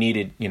I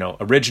needed,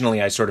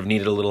 originally I sort of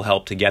needed a little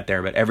help to get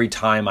there, but every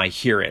time I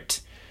hear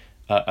it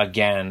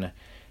again,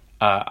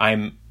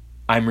 I'm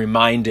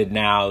reminded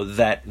now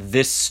that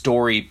this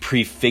story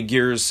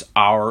prefigures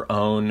our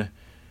own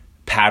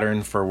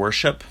pattern for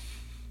worship,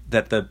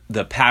 that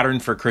the pattern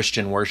for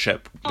Christian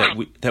worship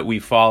that we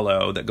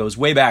follow, that goes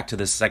way back to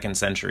the 2nd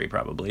century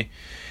probably,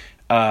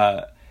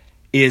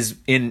 is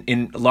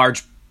in a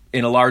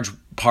large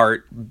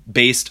part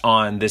based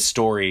on this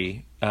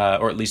story,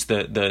 or at least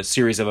the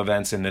series of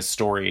events in this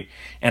story.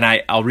 And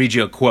I'll read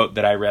you a quote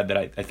that I read that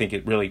I think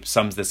it really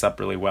sums this up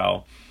really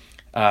well.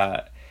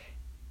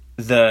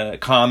 The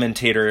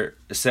commentator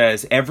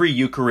says, every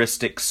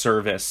Eucharistic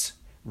service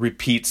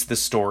repeats the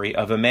story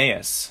of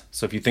Emmaus.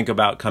 So if you think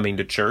about coming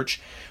to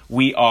church,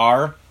 we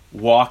are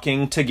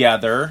walking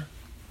together,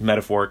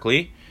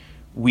 metaphorically.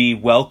 We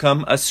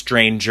welcome a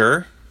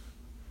stranger.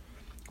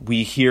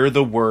 We hear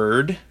the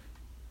word.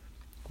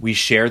 We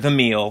share the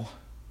meal.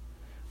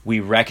 We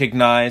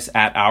recognize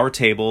at our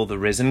table the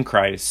risen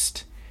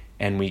Christ,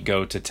 and we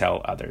go to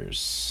tell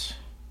others.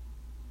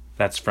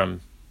 That's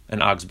from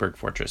an Augsburg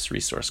Fortress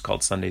resource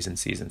called Sundays and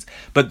Seasons.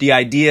 But the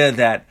idea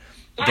that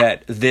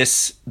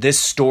this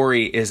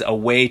story is a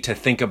way to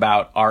think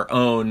about our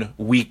own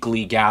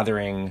weekly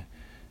gathering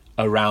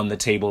around the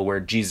table where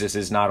Jesus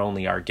is not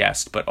only our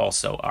guest, but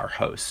also our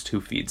host who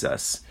feeds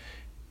us,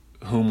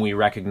 whom we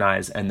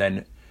recognize, and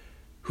then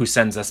who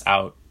sends us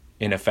out,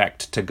 in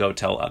effect, to go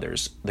tell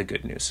others the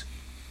good news.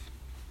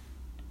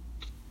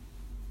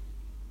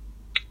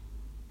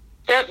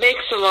 That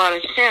makes a lot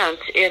of sense.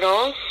 It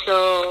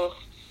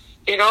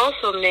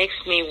also makes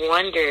me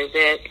wonder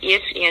that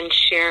if in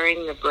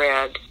sharing the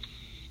bread,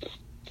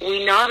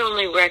 we not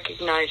only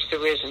recognize the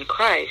risen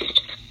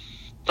Christ,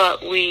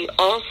 but we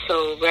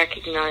also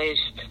recognize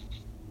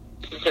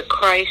the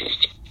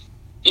Christ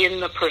in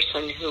the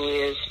person who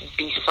is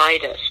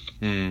beside us,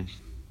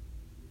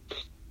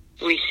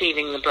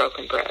 receiving the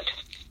broken bread.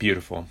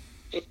 Beautiful.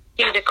 We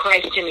see the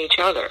Christ in each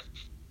other.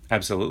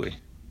 Absolutely.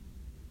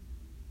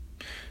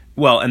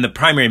 Well, and the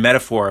primary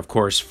metaphor, of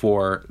course,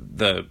 for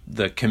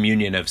the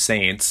communion of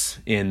saints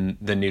in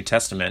the New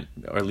Testament,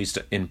 or at least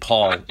in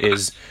Paul,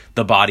 is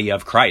the body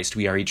of Christ.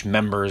 We are each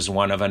members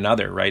one of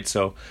another, right?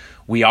 So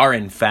we are,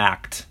 in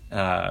fact,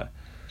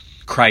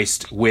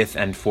 Christ with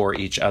and for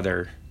each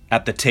other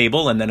at the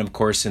table, and then, of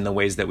course, in the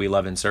ways that we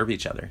love and serve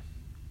each other.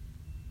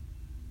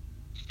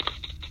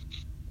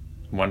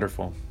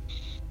 Wonderful.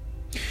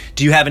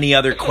 Do you have any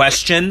other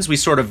questions?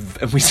 This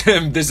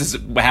is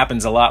what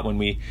happens a lot when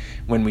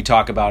we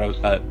talk about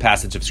a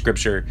passage of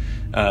Scripture.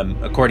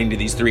 According to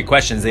these three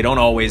questions, they don't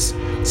always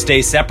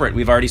stay separate.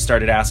 We've already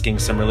started asking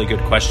some really good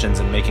questions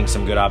and making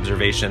some good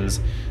observations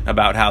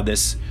about how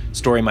this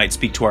story might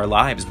speak to our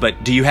lives.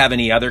 But do you have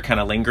any other kind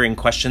of lingering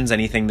questions?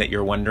 Anything that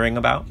you're wondering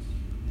about?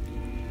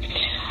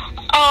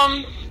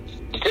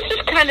 This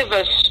is kind of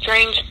a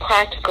strange,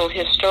 practical,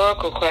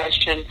 historical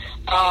question.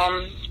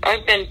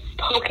 I've been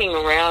poking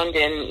around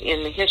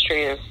in the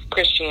history of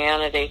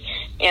Christianity,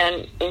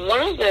 and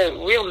one of the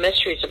real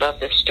mysteries about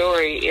this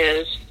story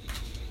is,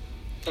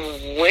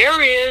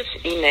 where is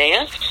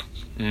Emmaus?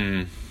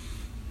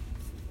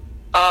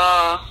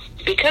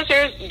 Because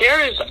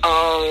there is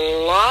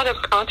a lot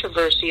of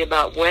controversy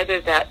about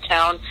whether that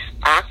town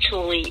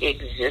actually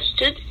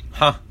existed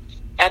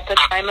at the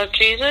time of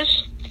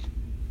Jesus.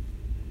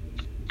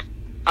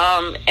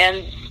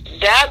 And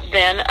that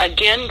then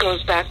again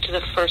goes back to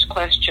the first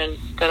question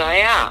that I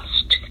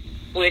asked,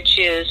 which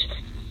is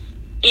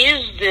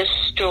this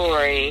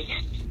story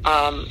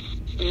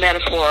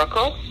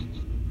metaphorical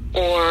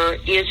or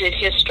is it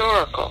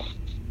historical?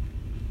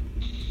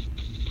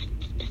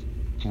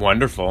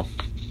 Wonderful.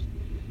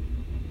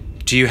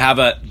 Do you have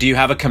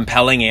a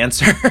compelling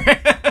answer?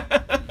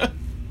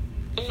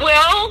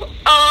 Well,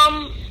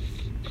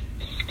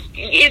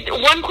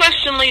 one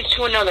question leads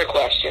to another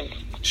question.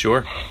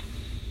 Sure.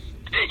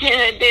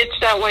 It's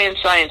that way in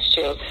science,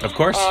 too. Of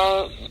course.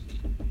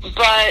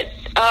 But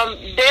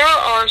there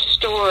are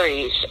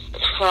stories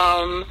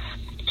from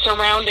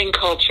surrounding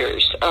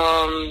cultures.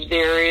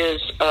 There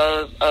is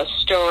a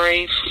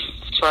story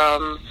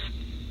from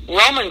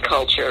Roman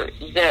culture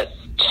that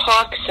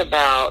talks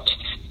about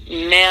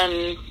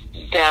men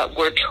that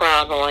were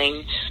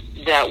traveling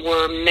that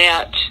were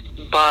met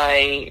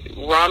by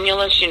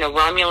Romulus. You know,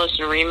 Romulus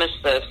and Remus,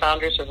 the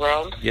founders of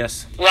Rome?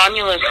 Yes.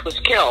 Romulus was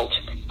killed,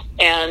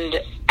 and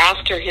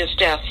after his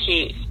death,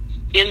 he,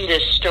 in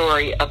this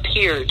story,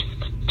 appeared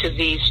to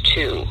these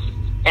two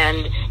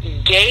and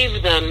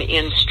gave them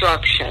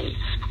instruction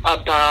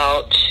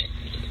about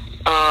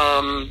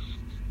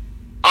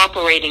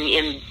operating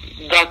in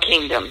the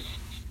kingdom,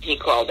 he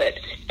called it,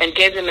 and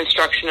gave them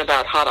instruction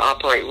about how to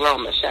operate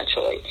Rome,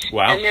 essentially.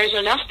 Wow. And there's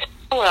enough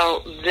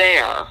parallel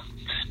there.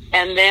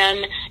 And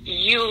then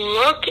you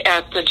look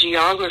at the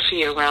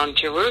geography around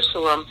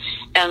Jerusalem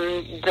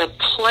and the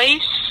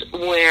place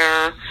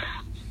where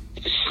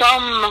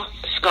some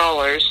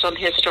scholars, some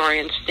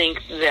historians think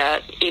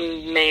that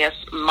Emmaus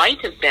might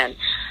have been,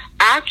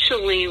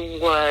 actually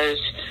was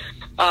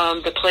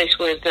the place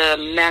where the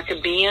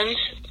Maccabeans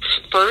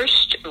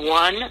first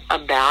won a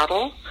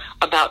battle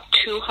about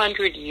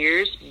 200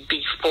 years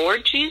before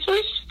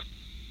Jesus.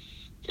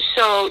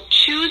 So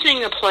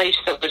choosing a place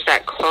that was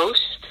that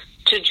close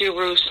to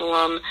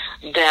Jerusalem,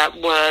 that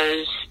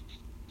was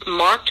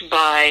marked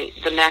by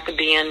the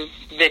Maccabean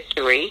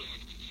victory,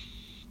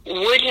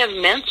 would have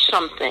meant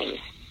something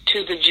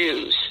to the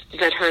Jews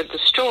that heard the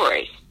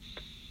story.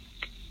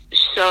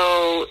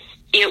 So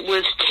it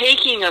was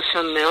taking a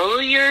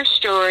familiar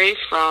story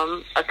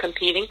from a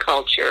competing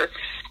culture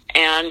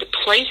and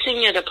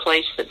placing it a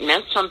place that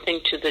meant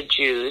something to the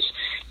Jews,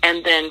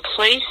 and then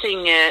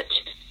placing it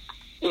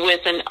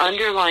with an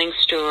underlying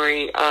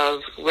story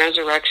of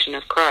resurrection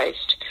of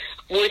Christ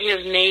would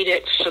have made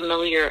it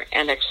familiar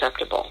and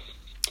acceptable.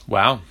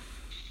 Wow.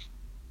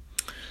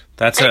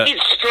 It's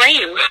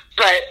strange,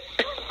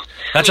 but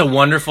that's a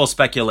wonderful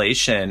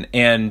speculation,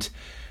 and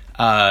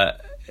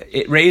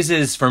it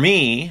raises for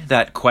me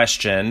that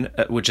question,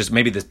 which is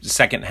maybe the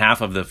second half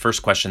of the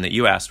first question that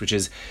you asked, which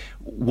is,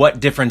 what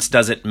difference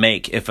does it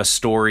make if a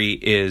story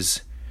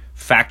is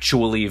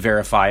factually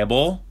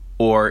verifiable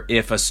or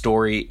if a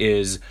story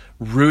is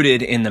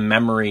rooted in the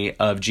memory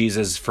of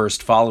Jesus'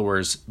 first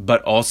followers,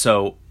 but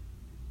also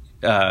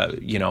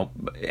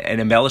an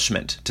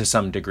embellishment to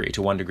some degree,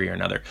 to one degree or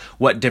another?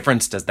 What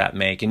difference does that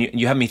make? And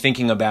you have me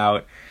thinking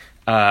about,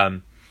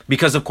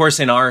 because of course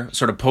in our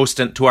sort of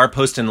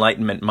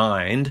post-Enlightenment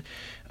mind,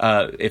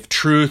 if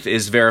truth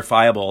is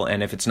verifiable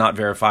and if it's not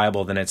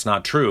verifiable, then it's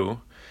not true,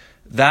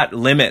 that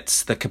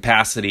limits the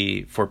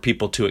capacity for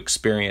people to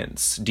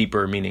experience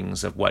deeper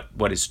meanings of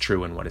what is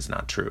true and what is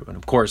not true. And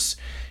of course,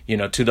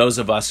 to those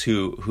of us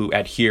who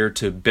adhere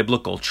to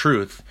biblical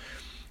truth,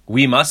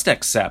 we must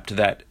accept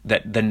that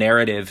the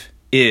narrative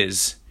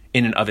is,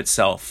 in and of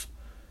itself,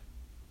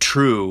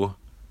 true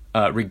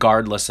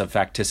regardless of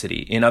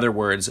facticity. In other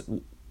words,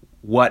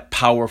 what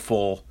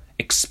powerful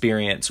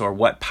experience or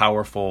what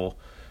powerful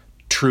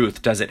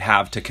truth does it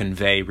have to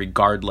convey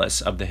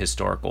regardless of the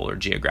historical or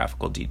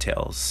geographical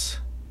details?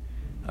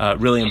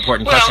 Really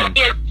important question.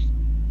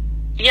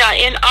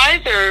 In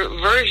either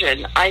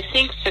version, I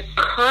think the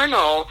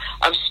kernel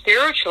of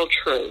spiritual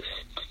truth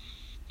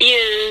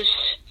is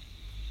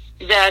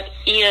that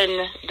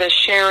in the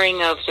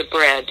sharing of the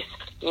bread,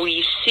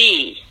 we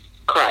see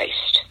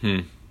Christ.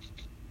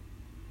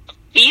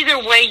 Either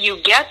way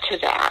you get to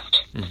that,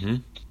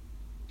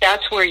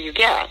 that's where you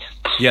get.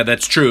 Yeah,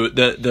 that's true.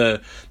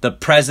 The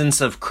presence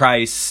of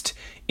Christ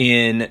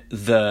in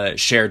the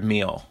shared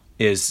meal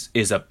is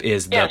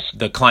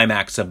the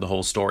climax of the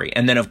whole story.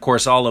 And then of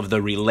course all of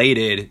the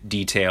related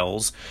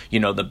details,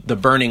 the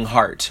burning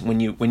heart,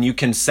 when you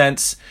can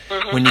sense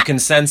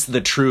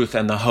the truth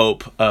and the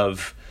hope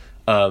of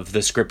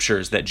the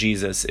scriptures that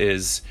Jesus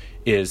is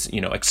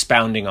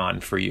expounding on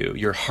for you,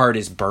 your heart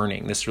is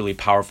burning, this really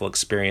powerful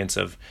experience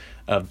of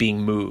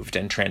being moved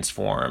and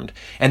transformed.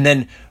 And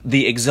then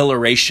the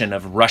exhilaration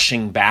of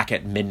rushing back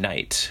at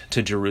midnight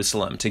to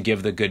Jerusalem to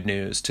give the good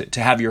news,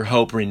 to have your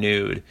hope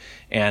renewed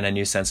and a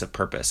new sense of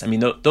purpose. I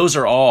mean, those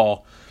are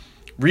all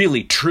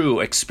really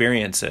true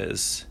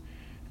experiences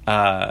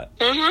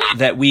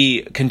that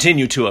we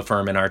continue to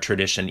affirm in our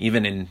tradition,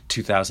 even in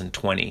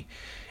 2020.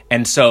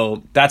 And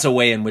so that's a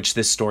way in which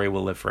this story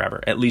will live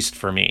forever, at least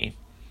for me.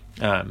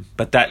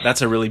 But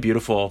that's a really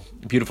beautiful,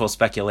 beautiful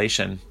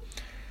speculation.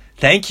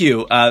 Thank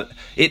you.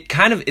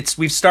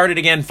 We've started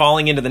again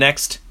falling into the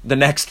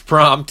next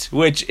prompt,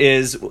 which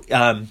is,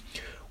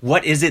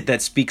 what is it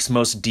that speaks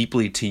most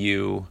deeply to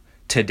you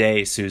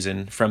today,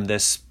 Susan, from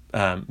this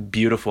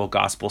beautiful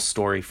gospel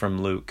story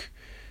from Luke?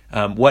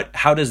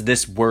 How does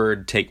this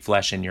word take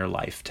flesh in your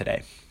life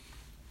today?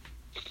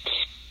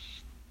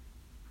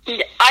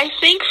 I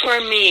think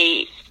for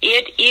me,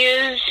 it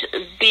is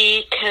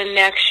the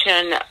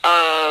connection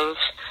of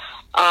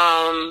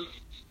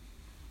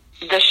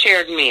the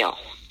shared meal.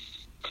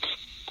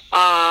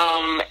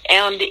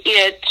 And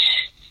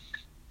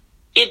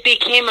it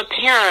became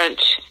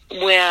apparent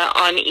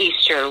on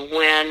Easter,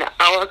 when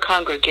our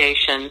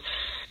congregation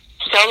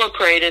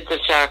celebrated the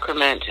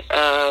sacrament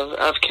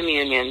of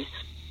communion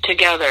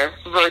together,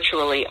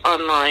 virtually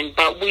online,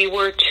 but we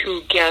were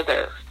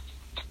together.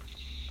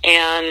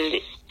 And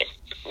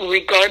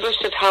regardless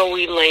of how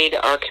we laid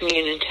our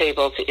communion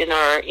tables in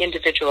our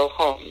individual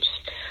homes,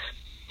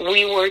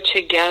 we were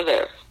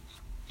together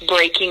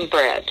breaking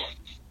bread.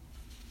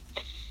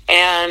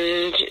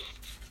 And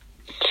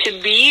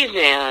to be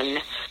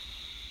then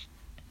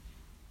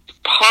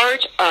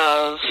part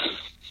of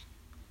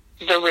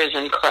the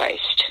risen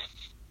Christ,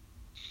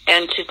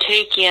 and to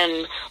take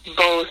in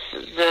both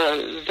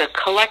the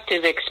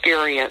collective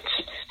experience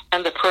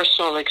and the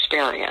personal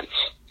experience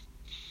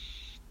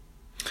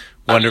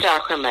of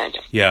sacrament,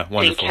 yeah,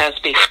 wonderful. I think has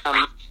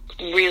become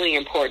really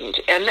important.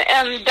 And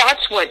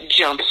that's what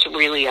jumps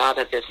really out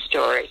of this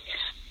story,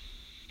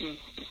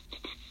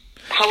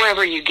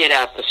 however you get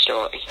at the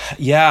story.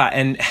 Yeah,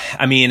 and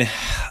I mean,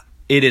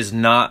 it is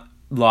not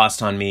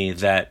lost on me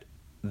that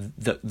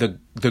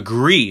the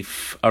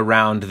grief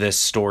around this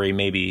story,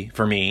 maybe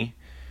for me,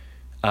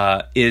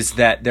 is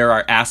that there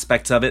are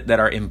aspects of it that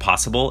are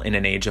impossible in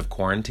an age of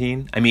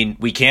quarantine. I mean,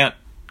 we can't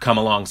come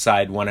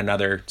alongside one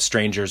another,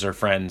 strangers or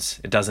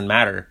friends. It doesn't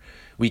matter.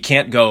 We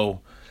can't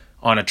go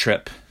on a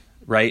trip,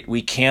 right?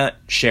 We can't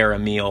share a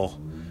meal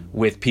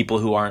with people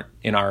who aren't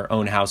in our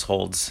own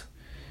households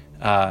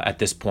at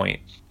this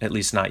point, at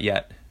least not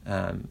yet,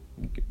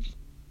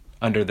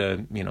 under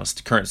the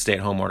current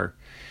stay-at-home order.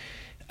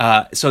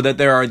 So that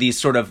there are these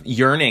sort of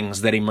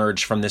yearnings that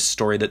emerge from this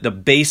story, that the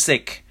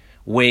basic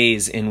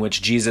ways in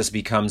which Jesus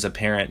becomes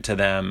apparent to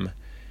them,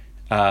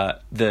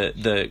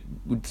 the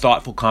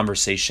thoughtful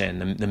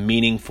conversation, the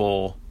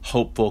meaningful,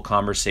 hopeful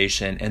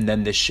conversation, and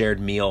then this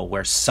shared meal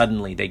where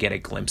suddenly they get a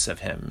glimpse of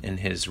him in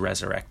his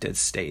resurrected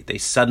state. They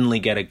suddenly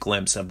get a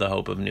glimpse of the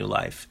hope of new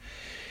life.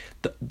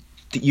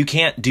 You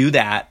can't do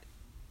that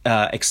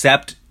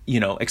except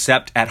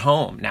at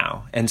home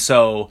now. And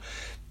so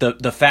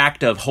the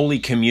fact of Holy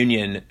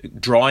Communion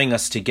drawing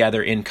us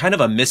together in kind of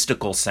a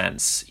mystical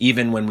sense,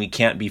 even when we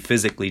can't be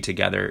physically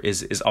together,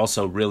 is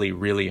also really,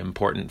 really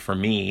important for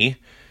me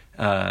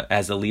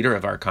as a leader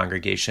of our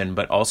congregation,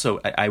 but also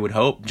I would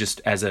hope just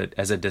as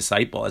a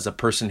disciple, as a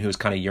person who's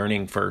kind of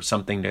yearning for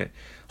something to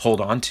hold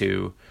on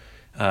to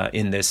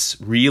in this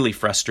really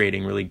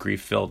frustrating, really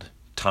grief-filled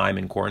time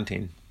in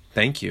quarantine.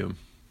 Thank you.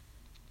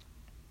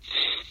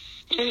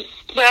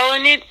 Well,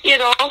 and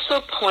it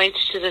also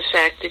points to the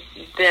fact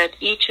that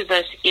each of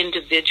us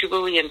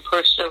individually and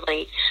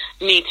personally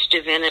meets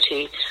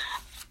divinity,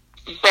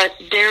 but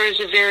there is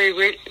a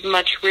very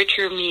much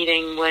richer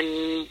meeting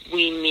when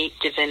we meet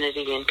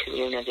divinity in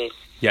community.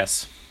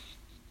 Yes.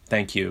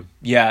 Thank you.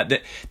 Yeah,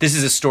 this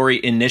is a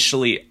story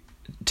initially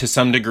to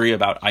some degree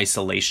about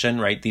isolation,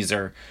 right? This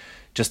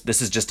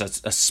is just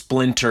a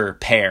splinter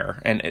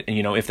pair. And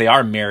if they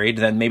are married,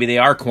 then maybe they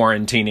are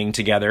quarantining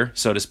together,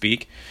 so to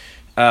speak.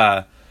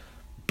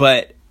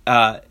 But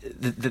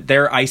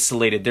they're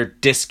isolated, they're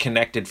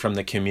disconnected from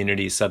the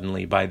community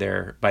suddenly by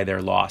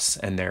their loss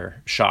and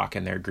their shock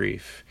and their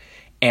grief.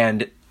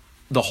 And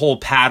the whole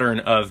pattern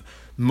of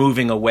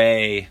moving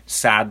away,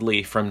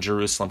 sadly, from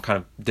Jerusalem, kind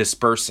of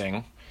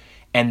dispersing,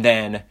 and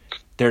then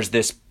there's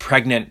this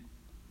pregnant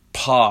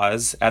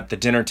pause at the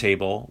dinner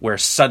table where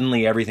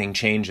suddenly everything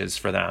changes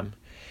for them,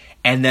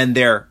 and then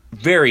they're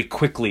very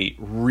quickly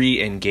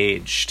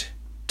re-engaged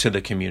to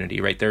the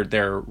community, right?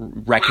 They're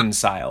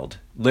reconciled,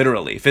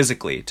 literally,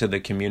 physically, to the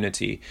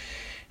community.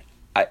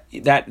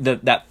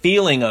 That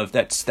feeling of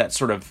that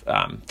sort of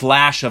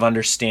flash of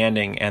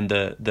understanding and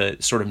the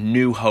sort of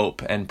new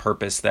hope and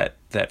purpose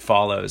that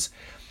follows,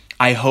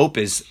 I hope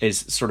is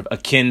sort of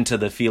akin to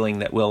the feeling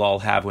that we'll all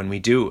have when we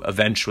do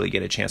eventually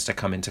get a chance to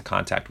come into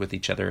contact with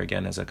each other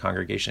again as a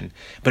congregation.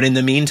 But in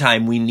the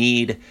meantime, we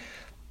need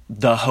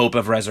the hope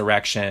of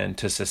resurrection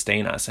to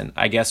sustain us. And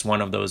I guess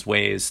one of those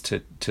ways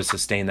to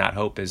sustain that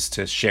hope is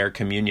to share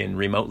communion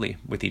remotely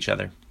with each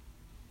other.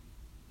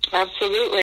 Absolutely.